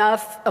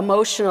enough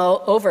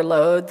emotional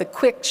overload, the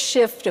quick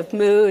shift of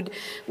mood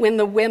when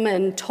the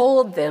women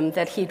told them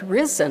that he'd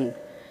risen.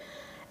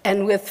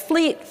 And with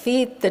fleet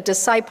feet, the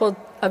disciple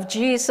of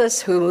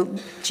Jesus, who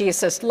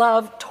Jesus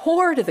loved,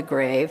 tore to the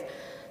grave,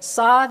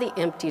 saw the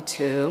empty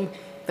tomb,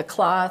 the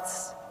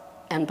cloths,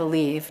 and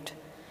believed.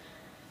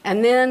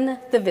 And then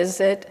the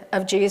visit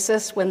of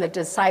Jesus when the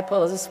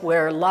disciples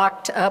were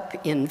locked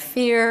up in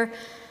fear.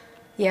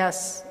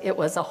 Yes, it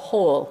was a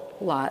whole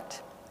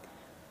lot.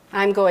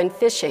 "I'm going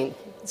fishing,"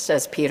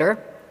 says Peter.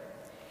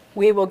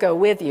 "We will go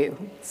with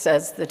you,"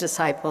 says the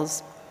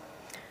disciples.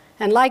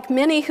 And like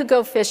many who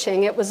go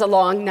fishing, it was a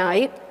long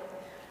night.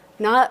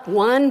 Not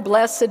one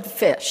blessed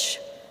fish.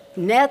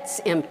 Nets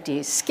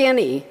empty,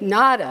 skinny,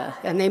 nada,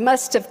 and they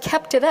must have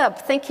kept it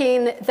up,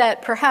 thinking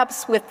that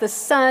perhaps with the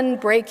sun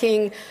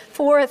breaking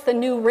forth, a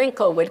new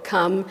wrinkle would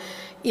come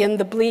in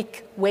the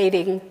bleak,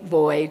 waiting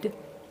void.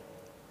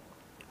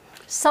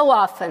 So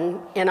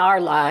often in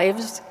our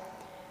lives,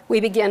 we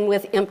begin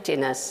with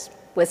emptiness,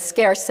 with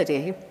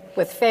scarcity,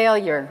 with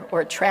failure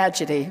or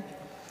tragedy.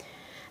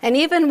 And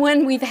even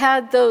when we've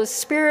had those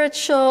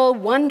spiritual,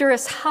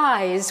 wondrous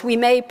highs, we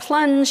may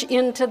plunge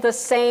into the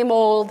same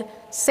old,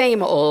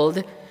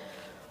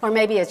 or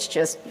maybe it's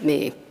just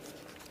me.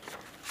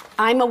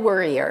 I'm a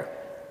worrier.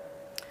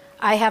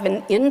 I have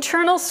an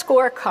internal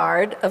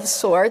scorecard of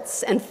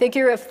sorts and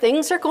figure if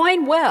things are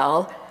going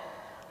well,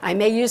 I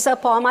may use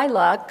up all my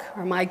luck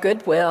or my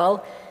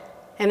goodwill,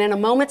 and in a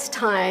moment's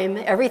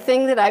time,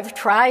 everything that I've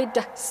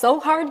tried so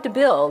hard to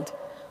build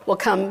will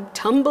come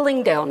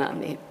tumbling down on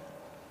me.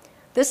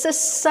 This is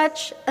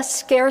such a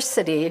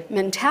scarcity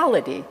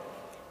mentality,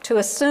 to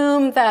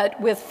assume that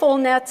with full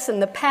nets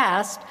in the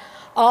past,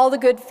 all the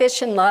good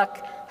fish and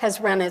luck has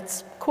run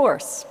its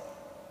course.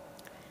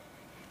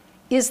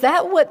 Is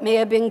that what may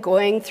have been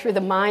going through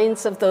the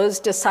minds of those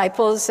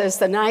disciples as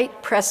the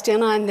night pressed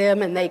in on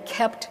them and they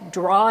kept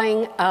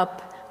drawing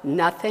up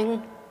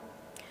nothing?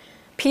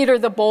 Peter,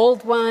 the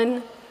bold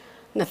one,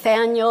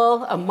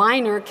 Nathanael, a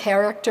minor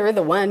character,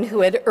 the one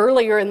who had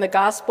earlier in the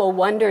gospel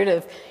wondered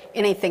if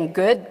anything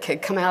good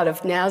could come out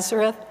of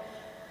Nazareth,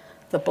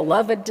 the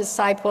beloved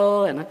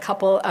disciple, and a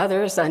couple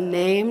others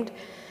unnamed.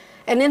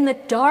 And in the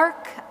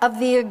dark of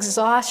the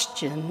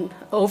exhaustion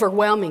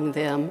overwhelming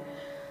them,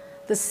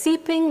 the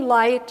seeping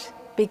light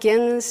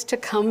begins to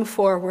come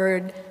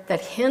forward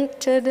that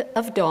hinted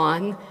of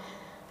dawn,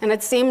 and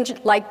it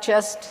seemed like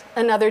just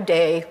another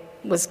day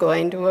was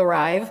going to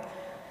arrive.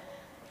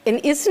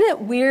 And isn't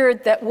it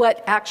weird that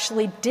what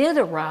actually did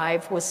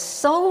arrive was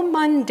so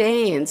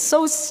mundane,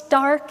 so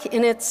stark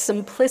in its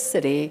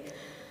simplicity,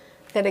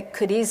 that it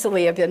could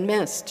easily have been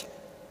missed?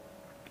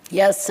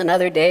 Yes,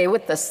 another day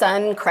with the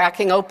sun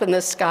cracking open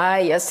the sky.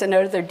 Yes,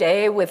 another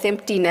day with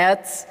empty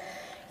nets.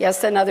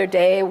 Yes, another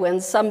day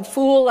when some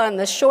fool on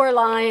the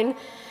shoreline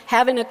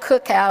having a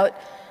cookout,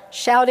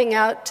 shouting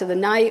out to the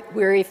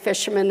night-weary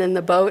fishermen in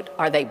the boat,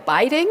 "Are they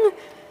biting?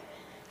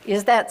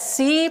 Is that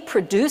sea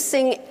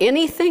producing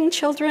anything,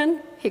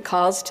 children?" he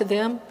calls to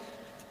them.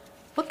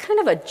 What kind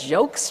of a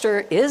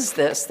jokester is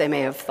this, they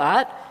may have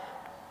thought.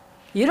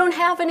 "You don't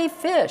have any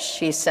fish,"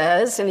 he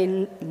says,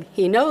 and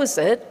he knows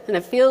it, and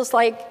it feels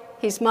like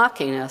he's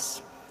mocking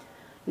us.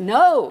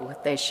 "No,"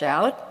 they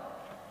shout.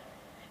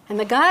 And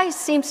the guy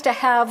seems to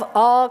have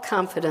all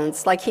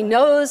confidence, like he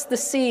knows the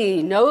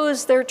sea,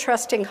 knows their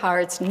trusting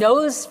hearts,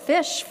 knows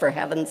fish, for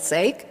heaven's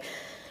sake.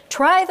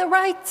 Try the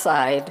right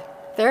side,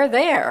 they're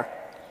there.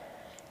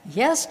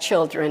 "Yes,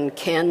 children,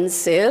 Ken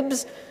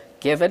Sibbs,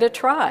 give it a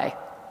try."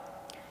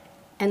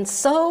 And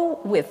so,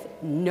 with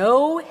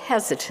no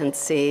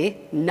hesitancy,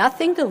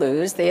 nothing to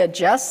lose, they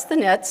adjust the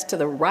nets to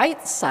the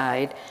right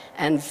side,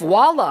 and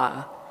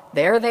voila,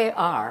 there they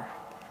are.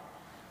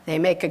 They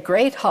make a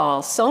great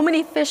haul, so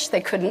many fish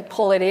they couldn't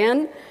pull it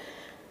in,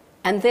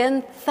 and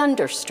then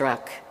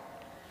thunderstruck,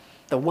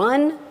 the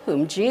one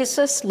whom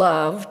Jesus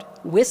loved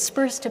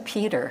whispers to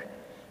Peter,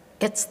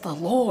 "It's the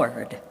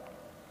Lord."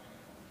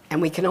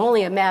 And we can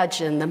only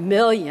imagine the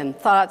million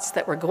thoughts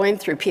that were going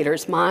through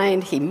Peter's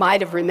mind. He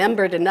might have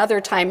remembered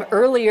another time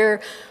earlier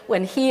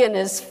when he and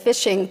his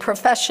fishing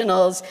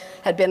professionals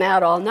had been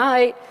out all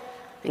night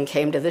and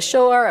came to the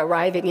shore,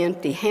 arriving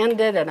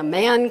empty-handed, and a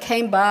man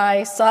came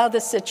by, saw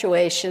the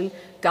situation,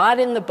 got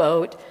in the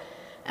boat,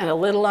 and a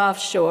little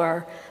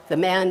offshore, the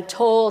man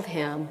told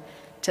him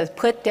to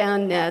put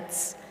down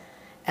nets,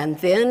 and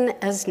then,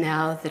 as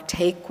now, the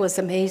take was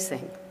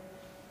amazing.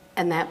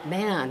 And that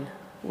man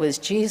was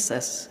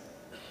Jesus.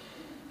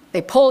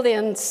 They pulled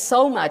in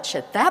so much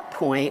at that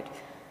point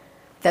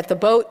that the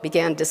boat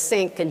began to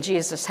sink, and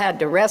Jesus had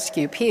to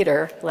rescue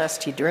Peter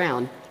lest he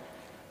drown.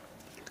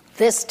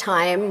 This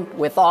time,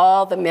 with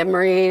all the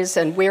memories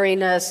and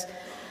weariness,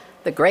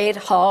 the great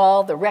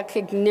haul, the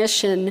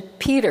recognition,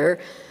 Peter,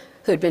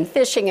 who'd been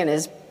fishing in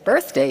his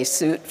birthday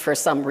suit for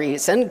some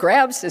reason,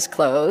 grabs his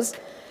clothes,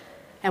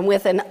 and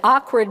with an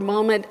awkward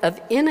moment of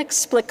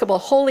inexplicable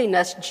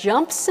holiness,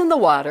 jumps in the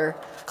water,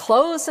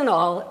 clothes and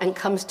all, and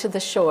comes to the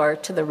shore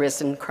to the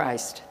risen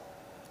Christ.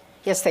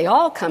 Yes, they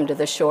all come to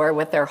the shore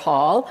with their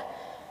haul,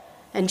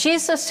 and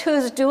Jesus,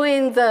 who's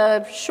doing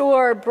the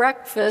shore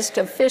breakfast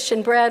of fish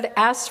and bread,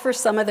 asks for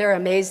some of their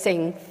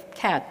amazing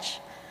catch.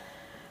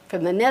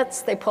 From the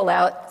nets, they pull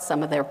out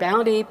some of their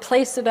bounty,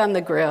 place it on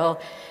the grill,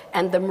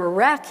 and the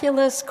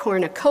miraculous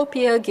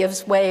cornucopia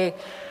gives way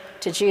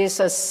to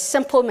Jesus'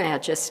 simple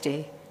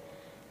majesty.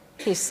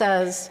 He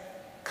says,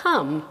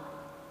 "Come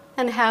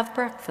and have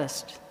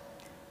breakfast."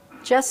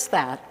 Just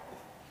that.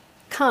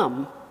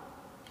 Come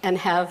and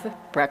have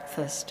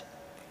breakfast.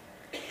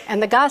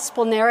 And the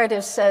gospel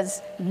narrative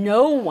says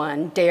no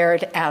one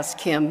dared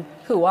ask him,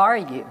 "Who are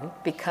you?"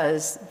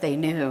 because they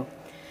knew.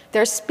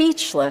 They're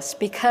speechless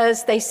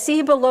because they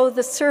see below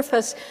the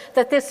surface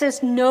that this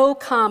is no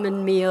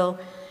common meal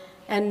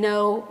and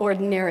no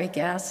ordinary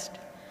guest.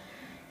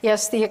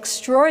 Yes, the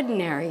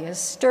extraordinary is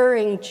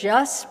stirring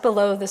just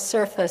below the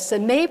surface,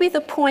 and maybe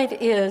the point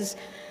is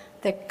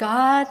that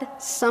God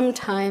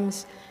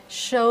sometimes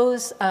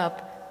shows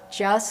up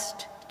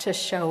just to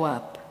show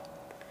up.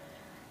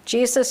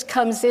 Jesus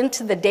comes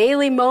into the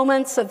daily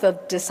moments of the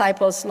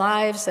disciples'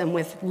 lives and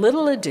with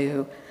little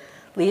ado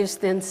leaves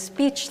them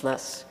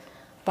speechless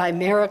by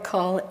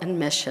miracle and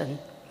mission.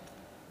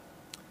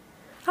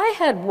 I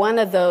had one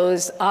of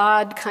those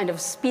odd kind of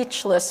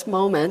speechless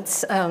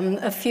moments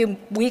a few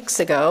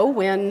weeks ago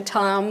when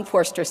Tom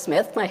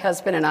Forster-Smith, my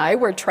husband, and I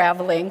were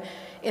traveling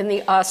in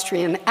the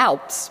Austrian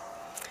Alps.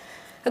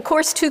 Of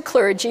course, two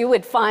clergy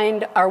would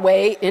find our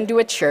way into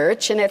a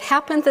church, and it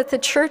happened that the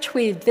church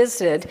we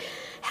visited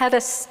had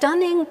a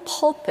stunning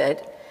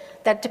pulpit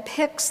that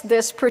depicts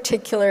this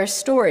particular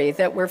story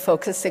that we're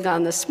focusing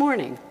on this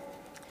morning.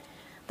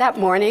 That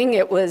morning,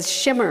 it was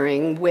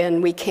shimmering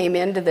when we came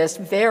into this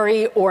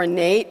very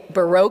ornate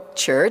Baroque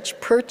church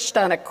perched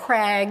on a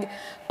crag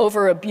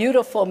over a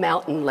beautiful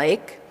mountain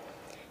lake.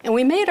 And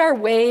we made our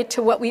way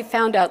to what we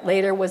found out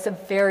later was a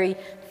very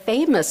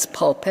famous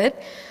pulpit,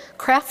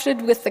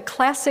 crafted with the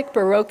classic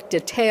Baroque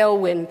detail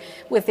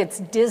with its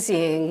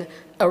dizzying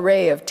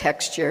array of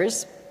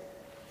textures.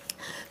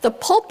 The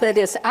pulpit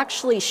is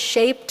actually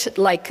shaped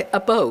like a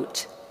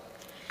boat,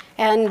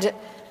 and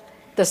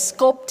the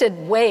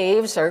sculpted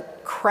waves are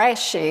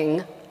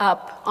crashing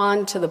up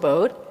onto the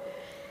boat.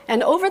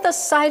 And over the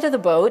side of the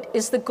boat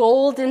is the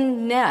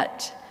golden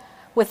net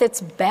with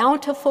its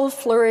bountiful,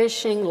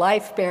 flourishing,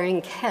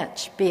 life-bearing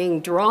catch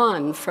being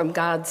drawn from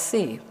God's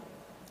sea.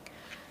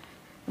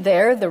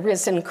 There, the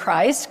risen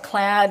Christ,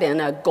 clad in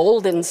a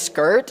golden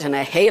skirt and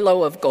a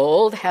halo of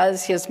gold,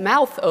 has his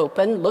mouth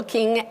open,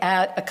 looking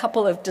at a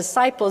couple of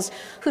disciples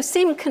who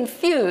seem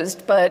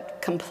confused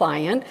but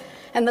compliant.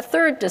 And the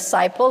third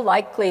disciple,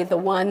 likely the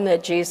one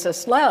that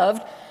Jesus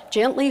loved,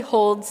 gently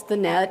holds the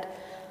net,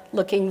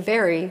 looking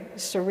very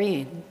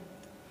serene.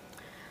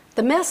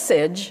 The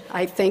message,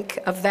 I think,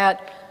 of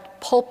that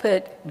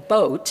pulpit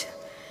boat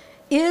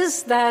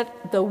is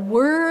that the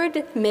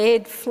Word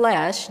made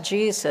flesh,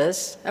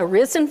 Jesus,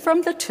 arisen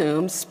from the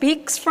tomb,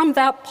 speaks from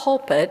that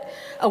pulpit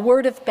a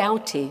word of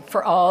bounty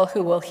for all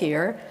who will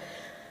hear.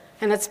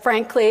 And it's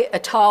frankly a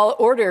tall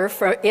order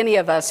for any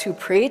of us who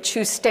preach,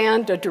 who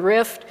stand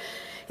adrift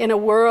in a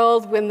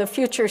world when the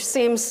future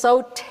seems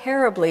so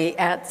terribly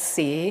at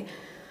sea.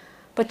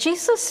 But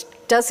Jesus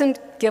doesn't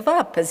give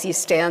up as he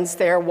stands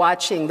there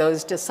watching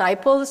those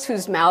disciples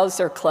whose mouths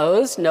are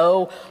closed,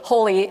 no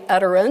holy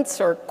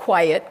utterance or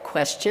quiet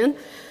question.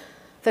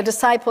 The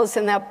disciples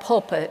in that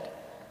pulpit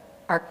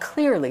are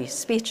clearly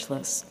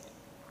speechless.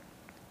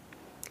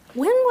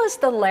 When was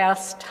the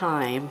last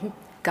time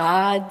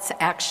God's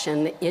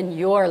action in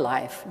your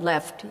life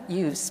left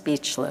you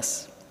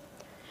speechless?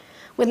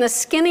 When the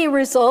skinny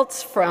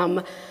results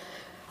from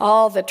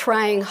all the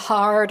trying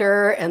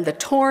harder and the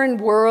torn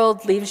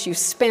world leaves you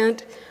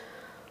spent,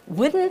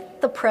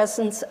 wouldn't the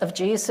presence of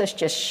Jesus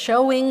just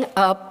showing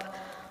up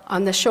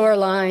on the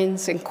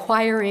shorelines,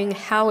 inquiring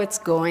how it's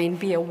going,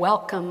 be a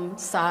welcome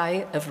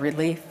sigh of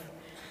relief?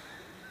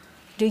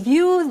 Do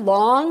you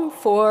long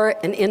for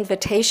an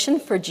invitation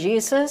for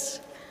Jesus?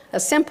 A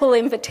simple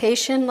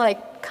invitation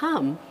like,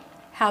 come,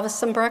 have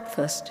some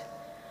breakfast.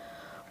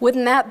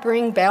 Wouldn't that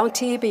bring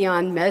bounty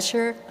beyond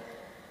measure?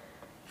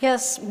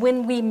 Yes,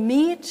 when we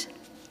meet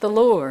the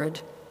Lord,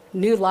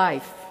 new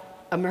life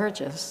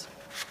emerges.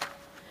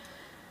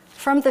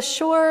 From the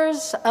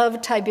shores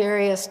of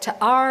Tiberias to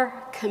our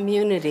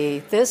community,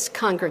 this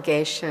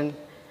congregation,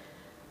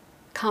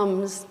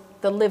 comes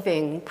the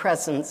living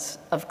presence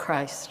of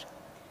Christ.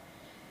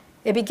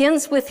 It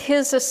begins with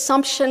his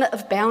assumption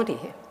of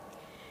bounty,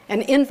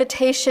 an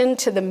invitation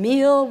to the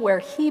meal where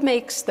he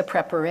makes the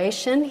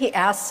preparation. He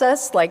asks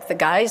us, like the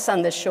guys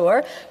on the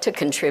shore, to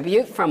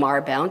contribute from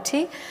our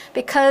bounty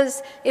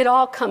because it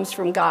all comes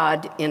from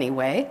God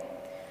anyway.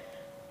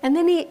 And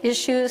then he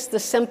issues the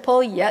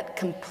simple yet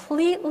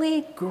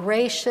completely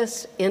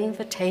gracious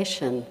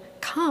invitation,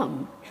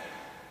 come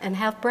and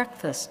have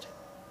breakfast.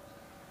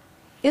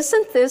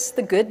 Isn't this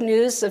the good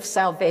news of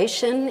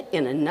salvation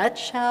in a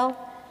nutshell?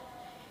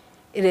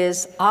 It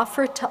is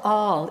offered to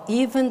all,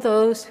 even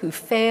those who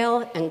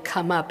fail and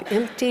come up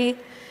empty,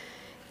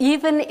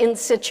 even in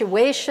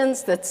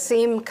situations that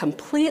seem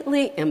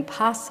completely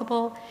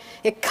impossible.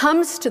 It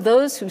comes to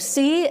those who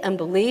see and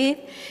believe.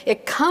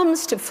 It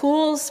comes to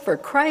fools for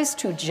Christ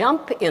who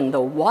jump in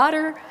the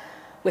water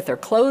with their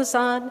clothes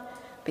on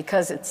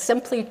because it's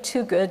simply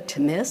too good to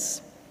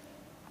miss.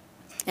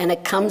 And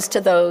it comes to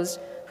those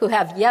who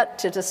have yet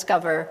to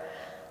discover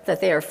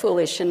that they are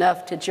foolish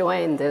enough to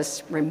join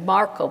this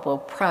remarkable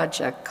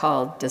project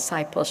called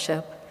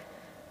discipleship.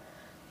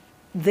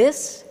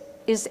 This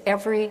is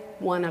every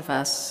one of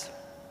us.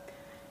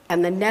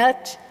 And the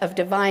net of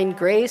divine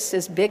grace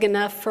is big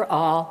enough for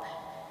all,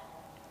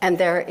 and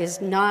there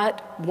is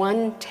not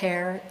one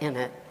tear in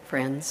it,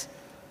 friends.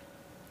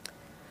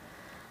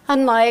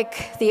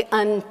 Unlike the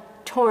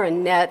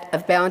untorn net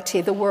of bounty,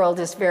 the world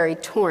is very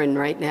torn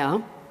right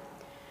now.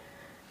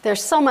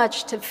 There's so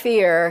much to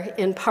fear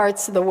in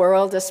parts of the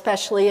world,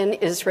 especially in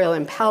Israel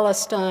and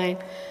Palestine,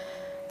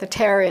 the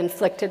terror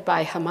inflicted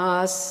by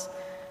Hamas,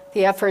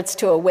 the efforts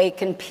to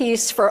awaken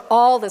peace for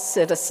all the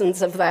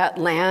citizens of that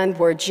land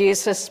where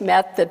Jesus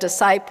met the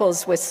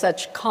disciples with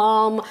such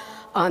calm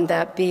on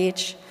that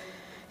beach.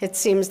 It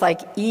seems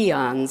like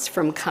eons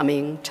from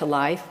coming to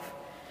life.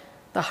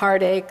 The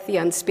heartache, the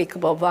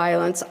unspeakable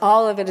violence,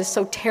 all of it is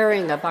so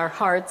tearing of our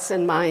hearts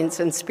and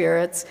minds and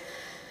spirits.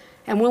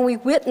 And when we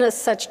witness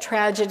such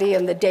tragedy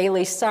and the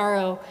daily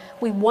sorrow,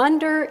 we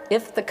wonder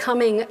if the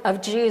coming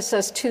of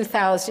Jesus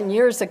 2,000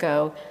 years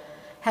ago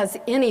has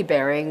any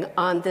bearing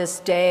on this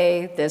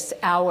day, this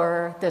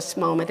hour, this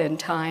moment in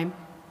time.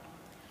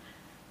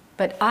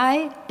 But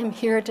I am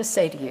here to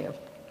say to you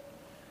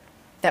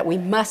that we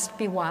must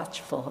be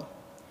watchful.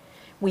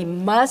 We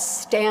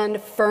must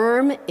stand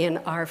firm in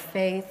our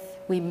faith.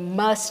 We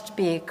must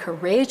be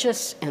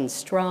courageous and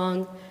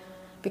strong,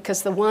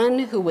 because the one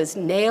who was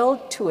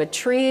nailed to a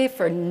tree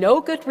for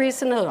no good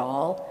reason at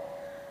all,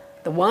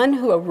 the one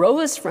who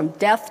arose from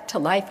death to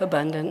life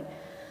abundant,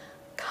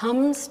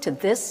 comes to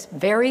this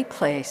very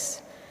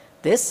place,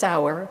 this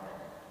hour,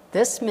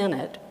 this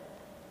minute,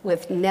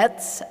 with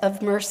nets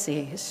of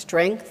mercy,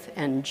 strength,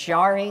 and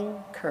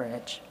jarring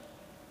courage.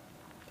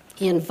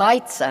 He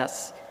invites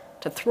us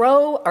to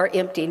throw our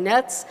empty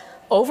nets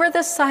over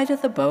the side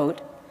of the boat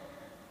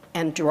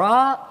and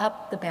draw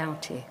up the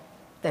bounty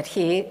that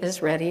he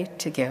is ready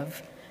to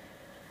give.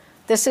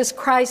 This is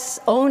Christ's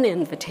own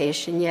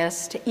invitation,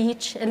 yes, to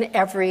each and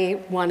every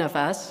one of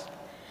us.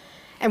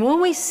 And when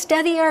we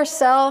steady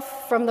ourselves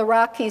from the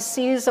rocky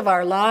seas of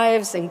our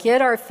lives and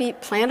get our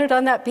feet planted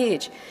on that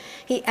beach,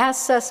 he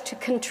asks us to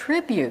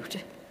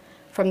contribute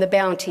from the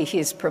bounty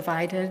he's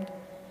provided,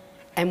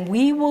 and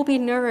we will be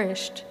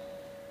nourished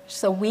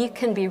so we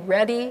can be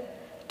ready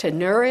to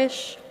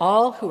nourish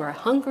all who are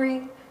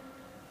hungry,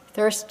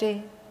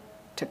 thirsty,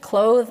 to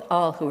clothe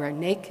all who are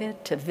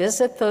naked, to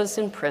visit those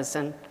in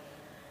prison,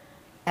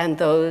 and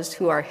those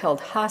who are held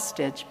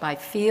hostage by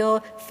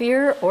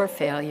fear or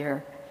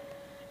failure,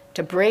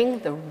 to bring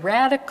the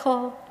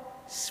radical,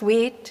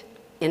 sweet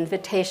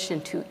invitation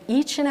to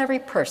each and every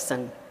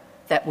person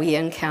that we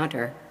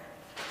encounter.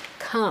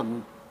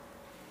 Come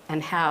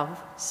and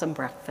have some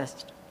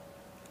breakfast.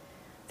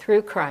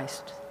 Through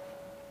Christ,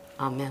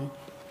 amen.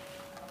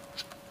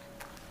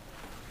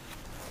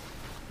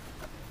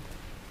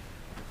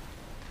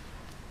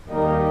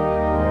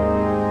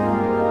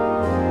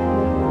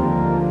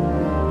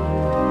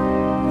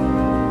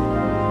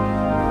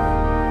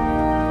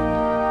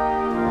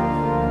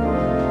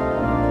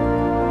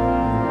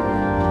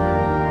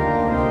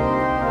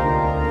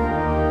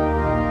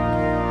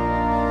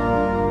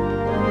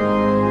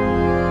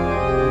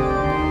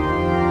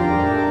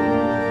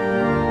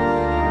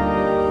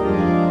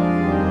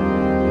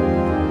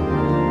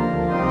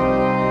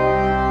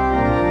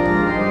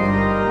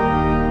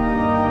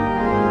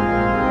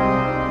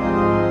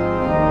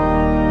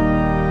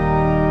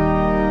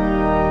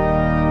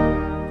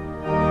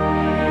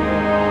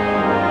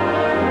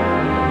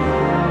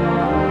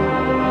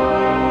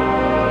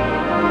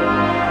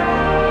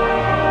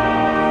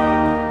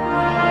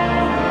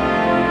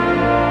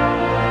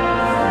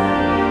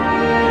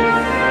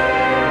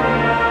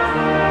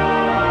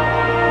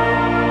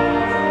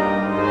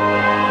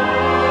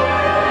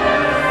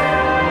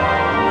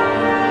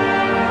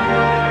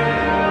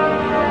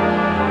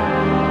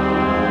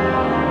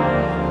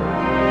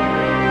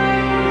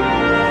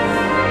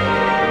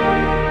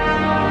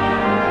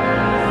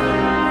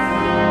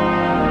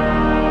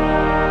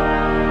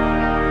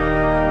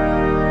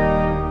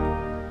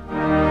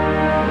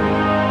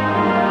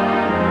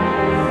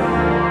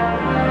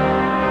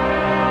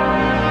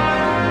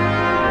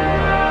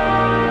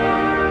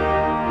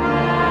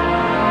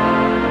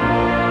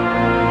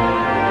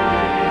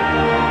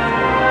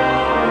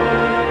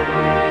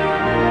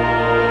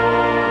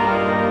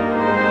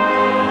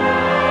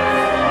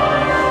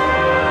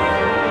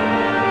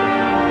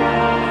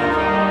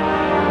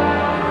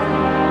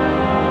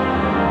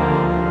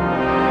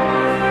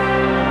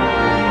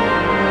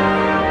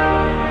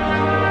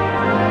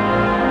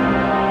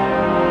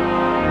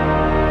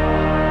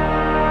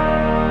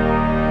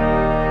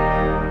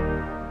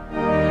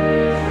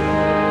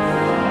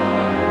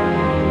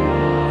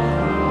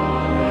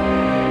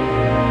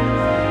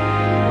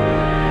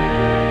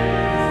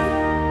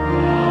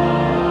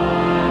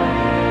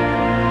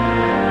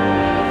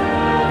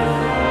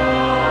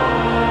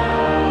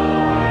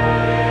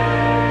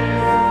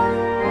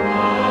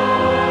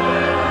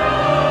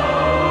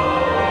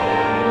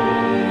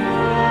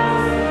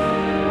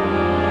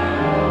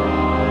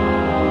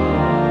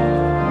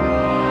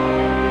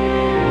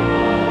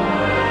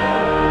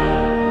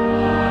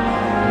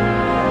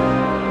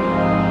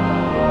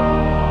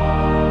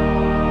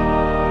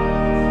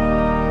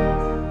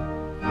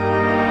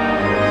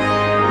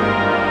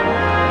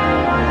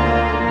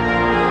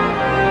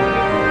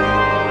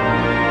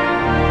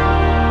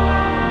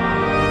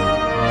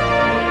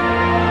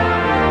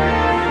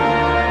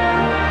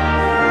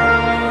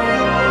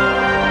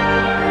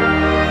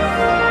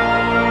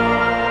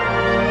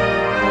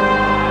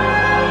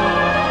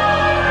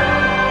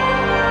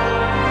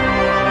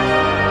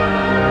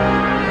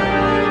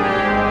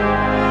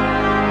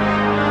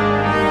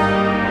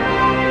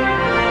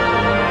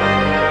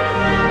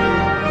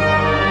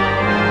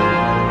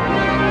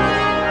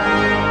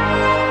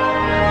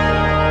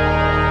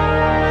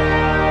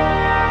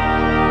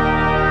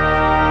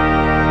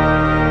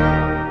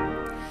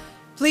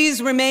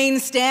 Remain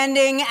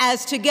standing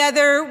as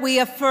together we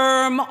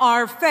affirm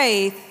our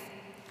faith.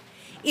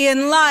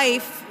 In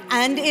life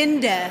and in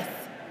death,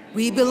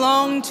 we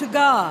belong to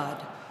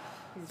God.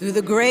 Through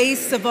the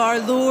grace of our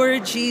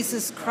Lord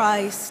Jesus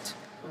Christ,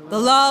 the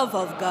love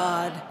of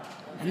God,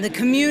 and the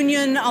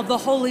communion of the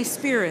Holy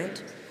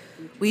Spirit,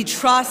 we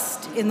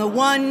trust in the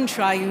one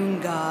triune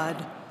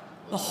God,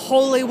 the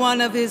Holy One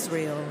of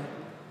Israel,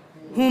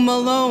 whom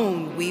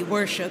alone we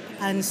worship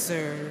and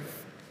serve.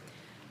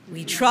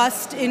 We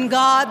trust in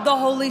God, the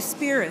Holy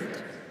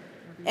Spirit,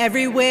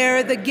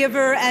 everywhere the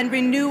giver and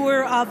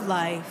renewer of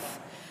life.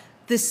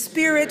 The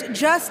Spirit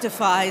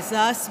justifies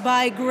us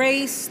by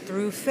grace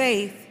through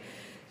faith,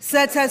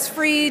 sets us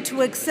free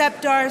to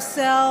accept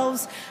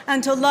ourselves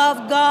and to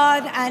love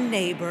God and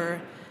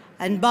neighbor,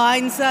 and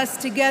binds us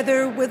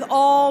together with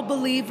all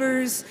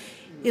believers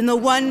in the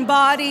one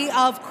body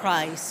of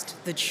Christ,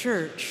 the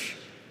church.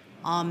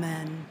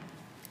 Amen.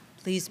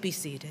 Please be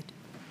seated.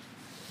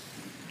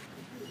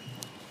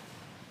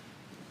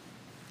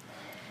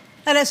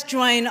 Let us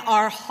join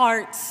our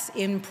hearts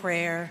in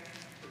prayer.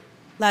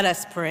 Let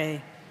us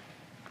pray.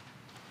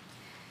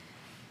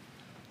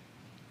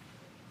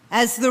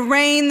 As the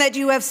rain that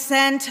you have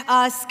sent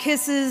us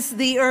kisses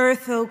the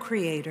earth, O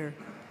Creator,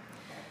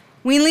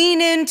 we lean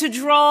in to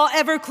draw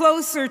ever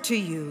closer to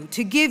you,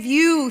 to give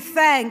you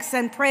thanks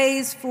and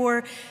praise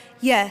for,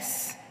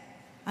 yes,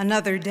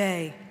 another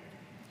day.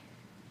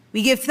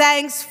 We give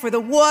thanks for the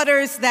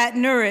waters that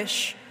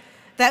nourish,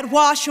 that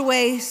wash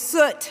away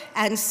soot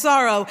and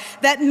sorrow,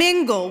 that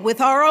mingle with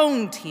our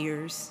own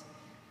tears.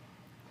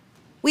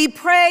 We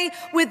pray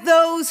with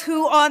those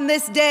who on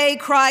this day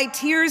cry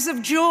tears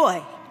of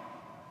joy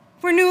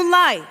for new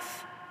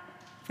life,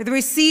 for the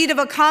receipt of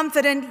a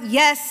confident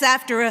yes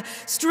after a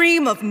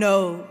stream of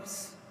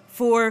no's,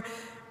 for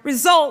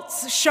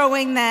results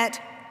showing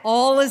that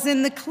all is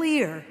in the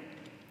clear,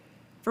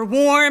 for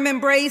warm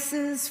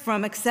embraces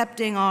from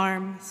accepting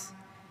arms.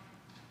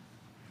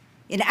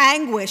 In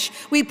anguish,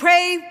 we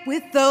pray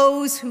with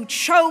those who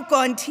choke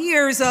on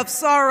tears of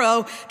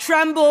sorrow,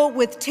 tremble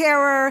with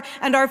terror,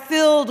 and are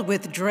filled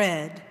with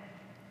dread.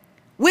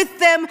 With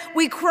them,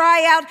 we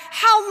cry out,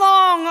 "How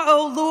long,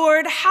 O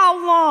Lord,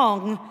 how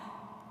long?"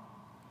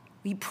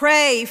 We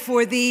pray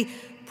for the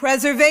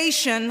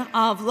preservation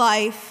of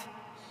life,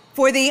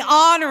 for the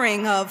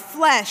honoring of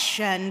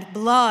flesh and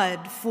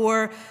blood,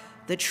 for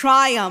the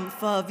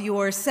triumph of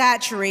your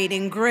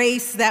saturating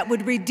grace that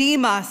would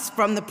redeem us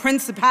from the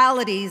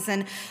principalities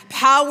and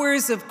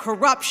powers of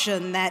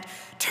corruption that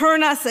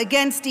turn us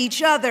against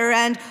each other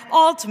and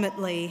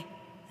ultimately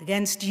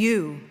against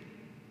you.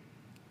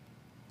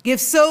 Give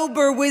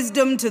sober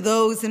wisdom to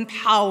those in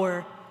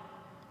power,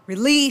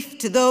 relief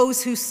to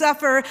those who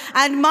suffer,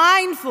 and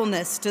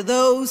mindfulness to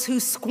those who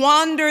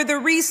squander the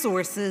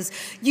resources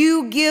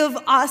you give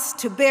us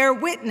to bear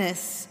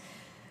witness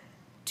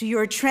to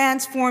your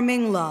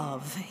transforming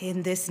love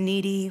in this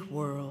needy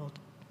world.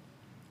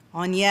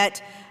 On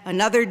yet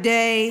another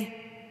day,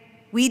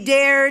 we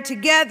dare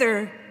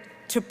together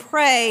to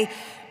pray,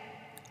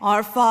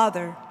 "Our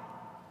Father,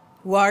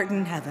 who art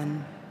in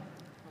heaven,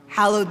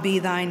 hallowed be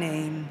thy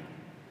name.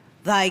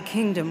 Thy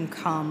kingdom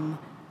come,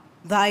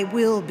 thy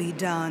will be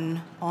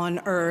done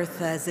on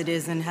earth as it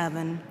is in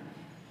heaven.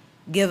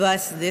 Give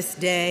us this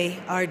day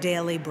our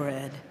daily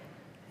bread,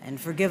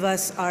 and forgive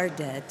us our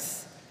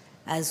debts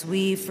as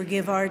we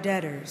forgive our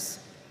debtors.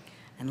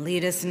 And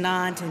lead us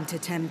not into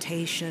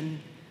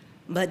temptation,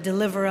 but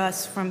deliver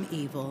us from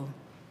evil.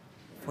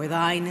 For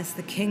thine is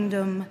the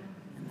kingdom,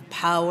 and the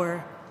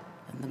power,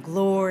 and the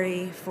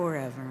glory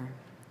forever.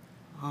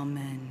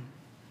 Amen."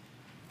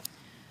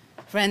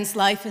 Friends,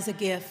 life is a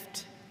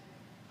gift,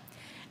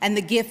 and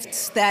the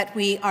gifts that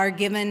we are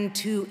given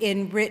to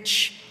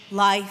enrich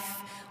life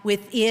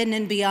within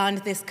and beyond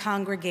this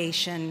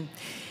congregation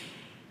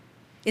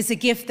is a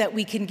gift that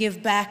we can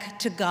give back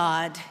to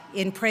God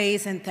in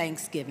praise and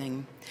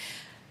thanksgiving.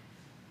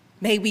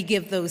 May we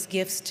give those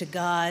gifts to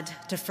God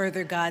to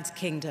further God's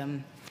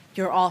kingdom.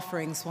 Your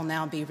offerings will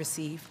now be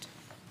received.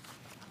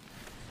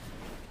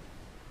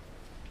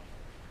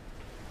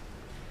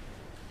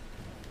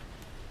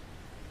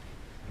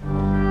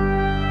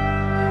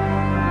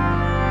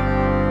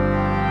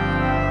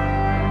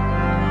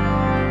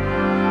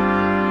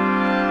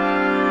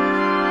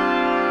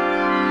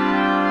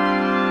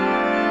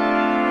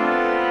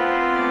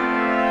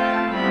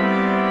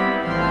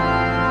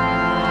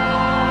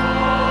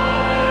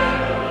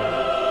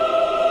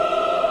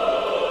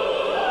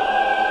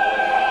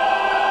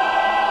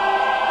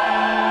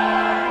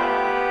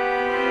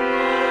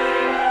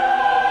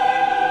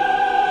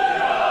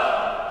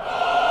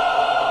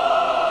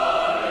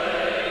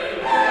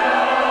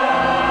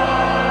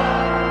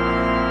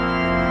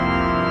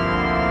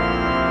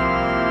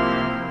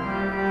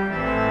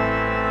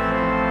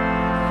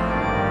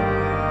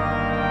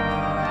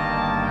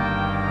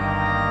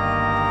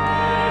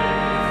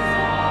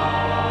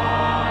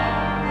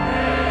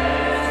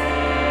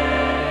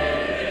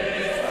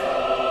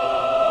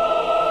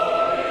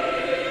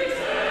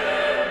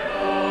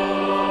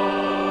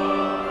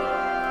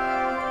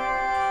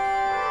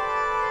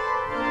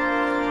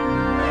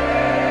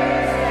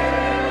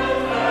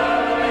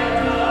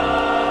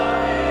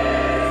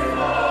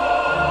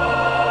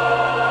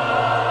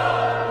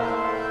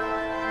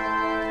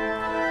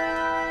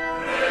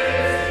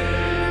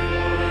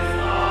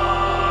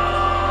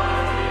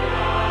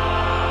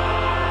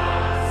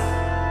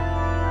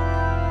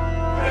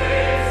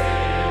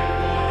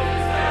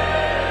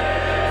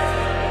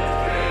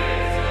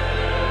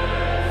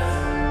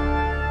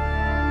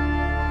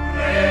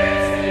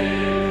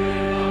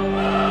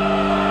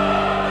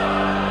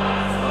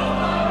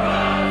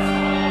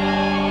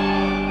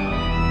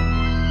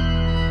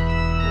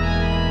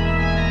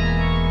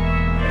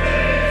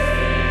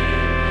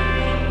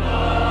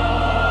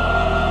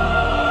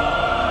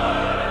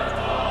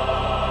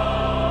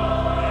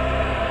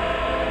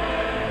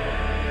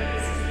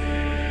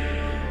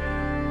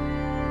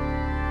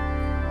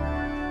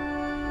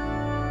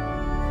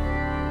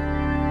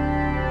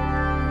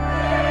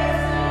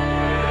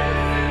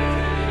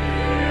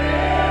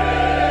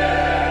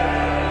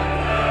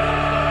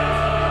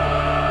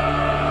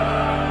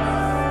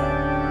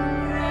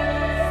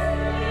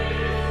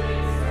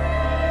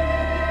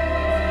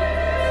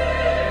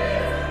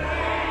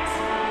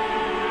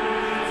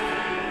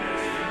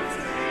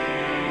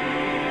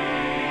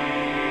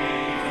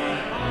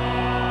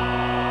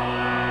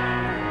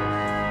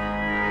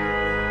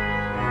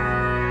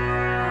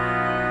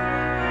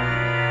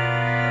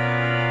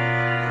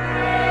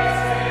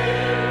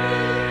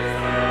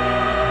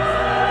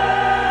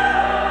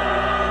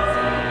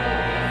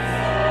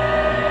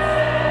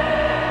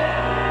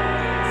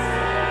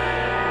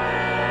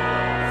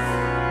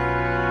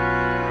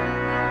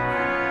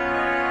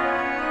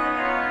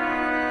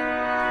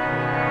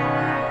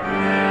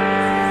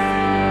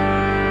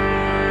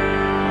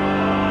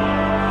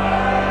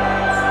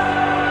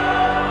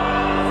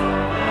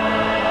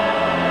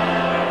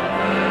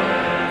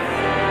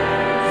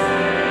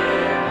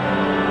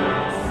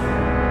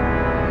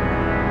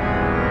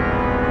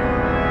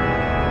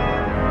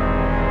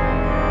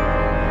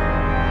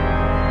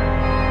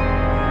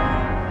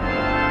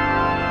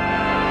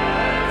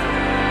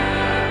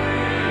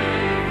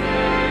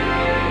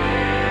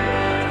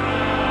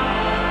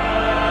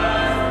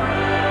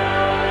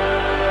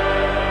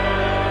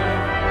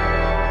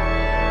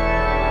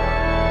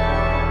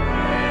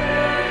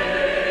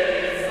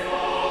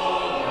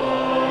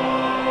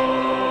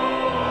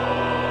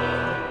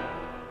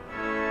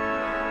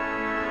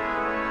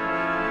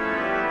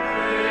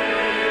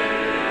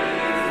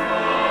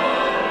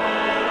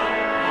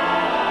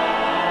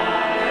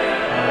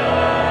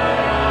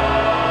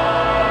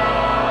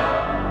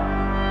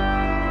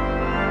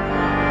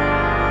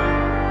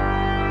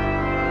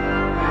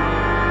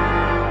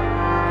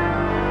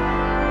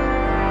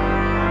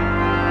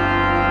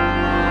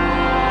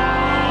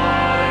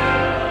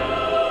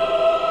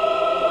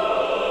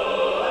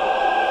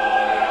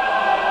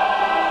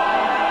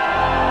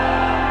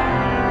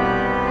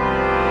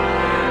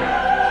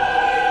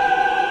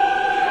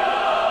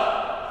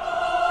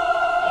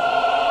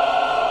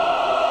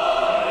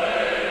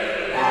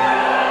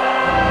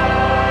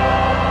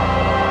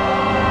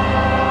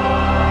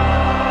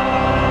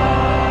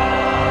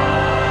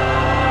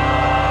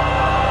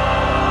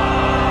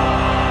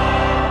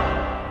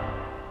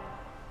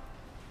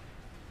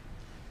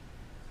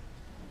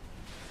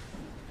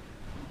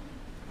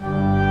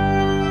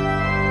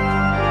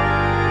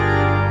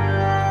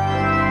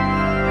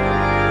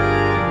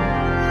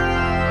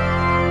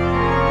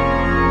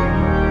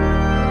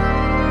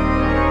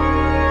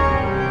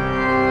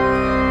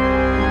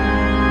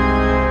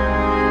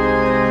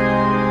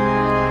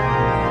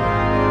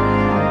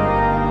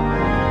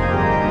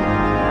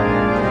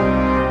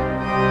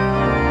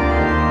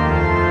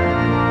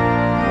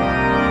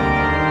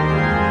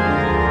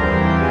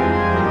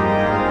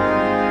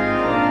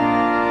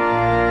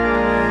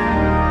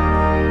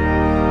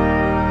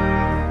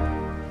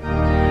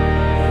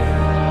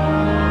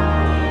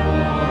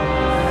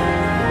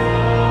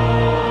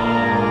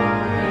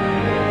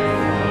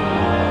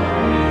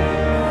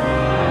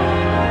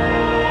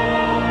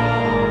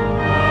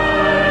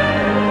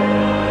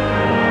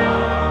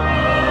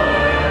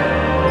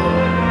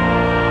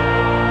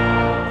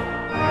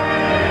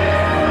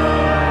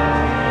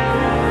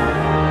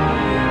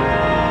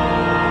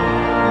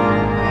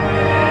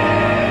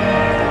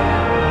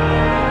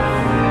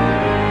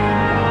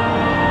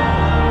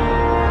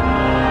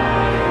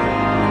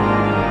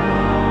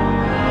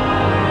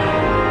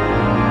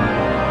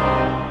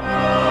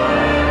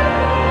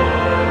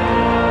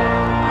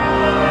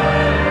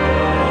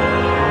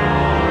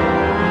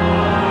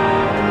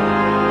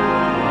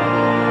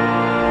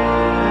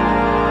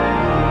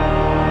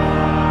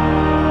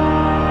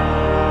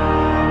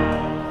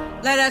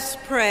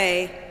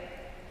 pray.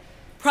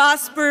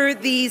 Prosper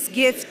these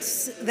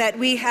gifts that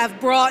we have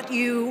brought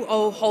you,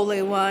 O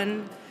Holy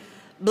One.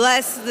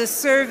 Bless the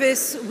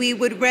service we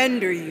would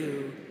render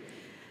you,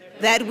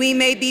 that we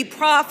may be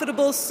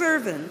profitable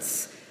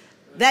servants,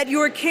 that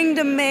your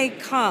kingdom may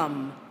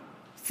come.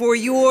 For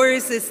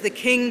yours is the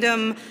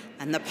kingdom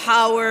and the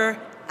power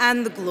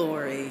and the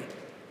glory.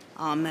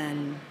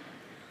 Amen.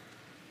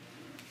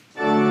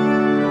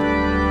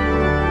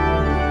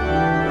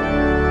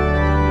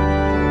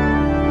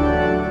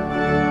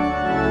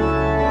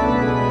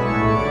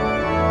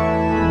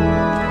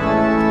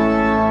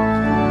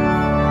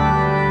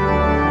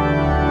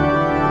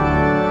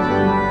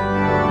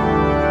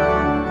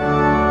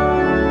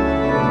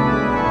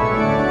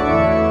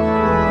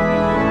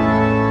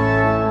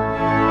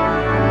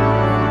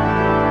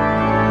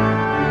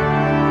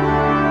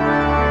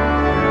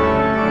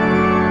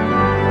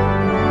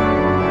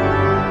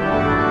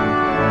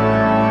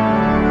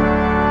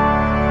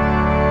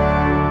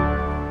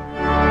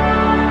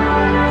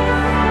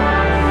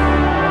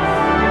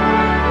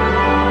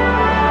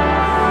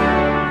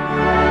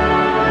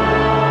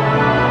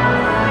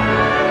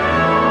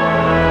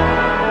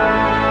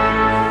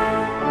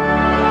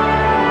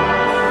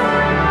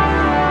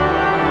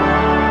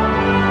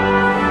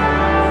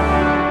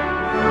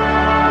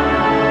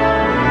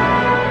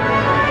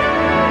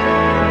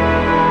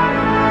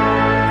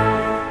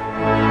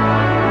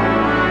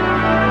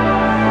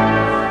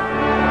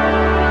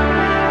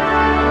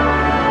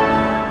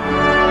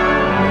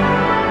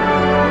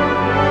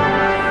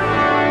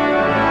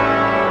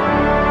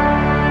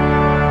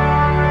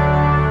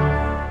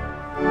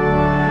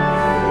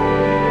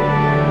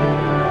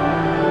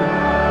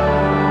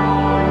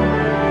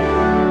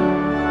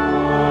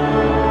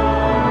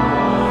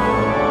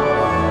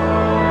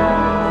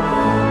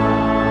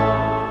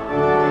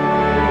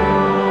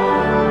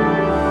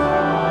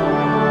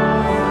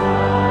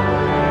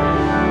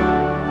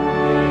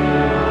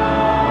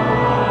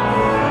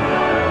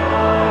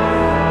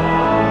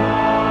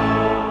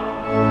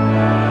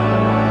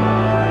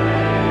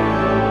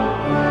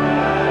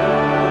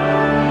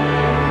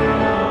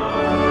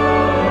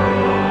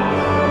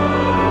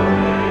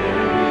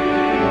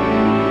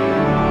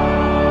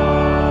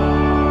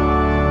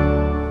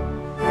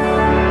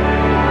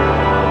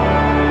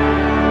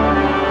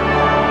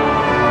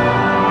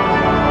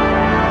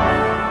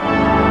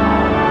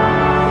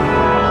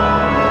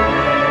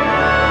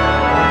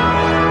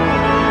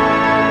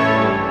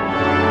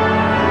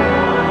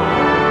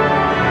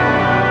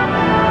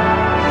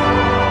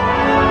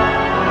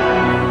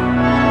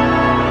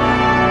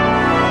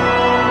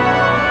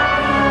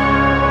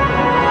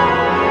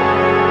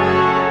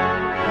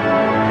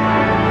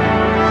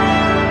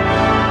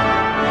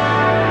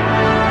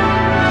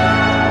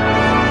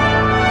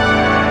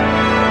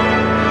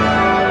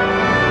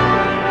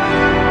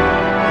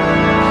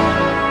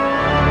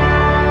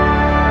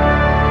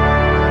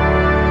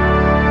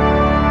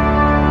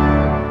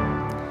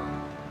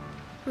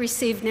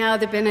 Receive now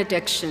the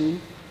benediction.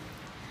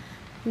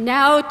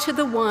 Now to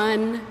the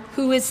one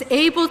who is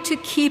able to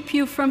keep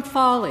you from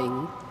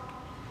falling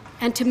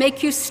and to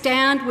make you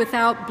stand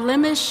without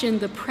blemish in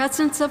the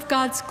presence of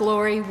God's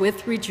glory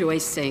with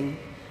rejoicing.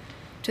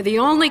 To the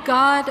only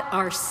God,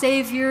 our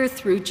Savior,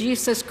 through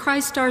Jesus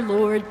Christ our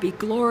Lord, be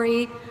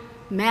glory,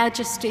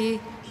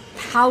 majesty,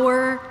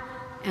 power,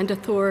 and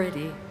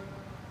authority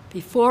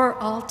before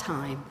all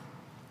time,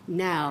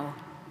 now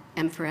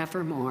and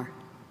forevermore.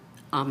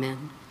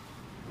 Amen.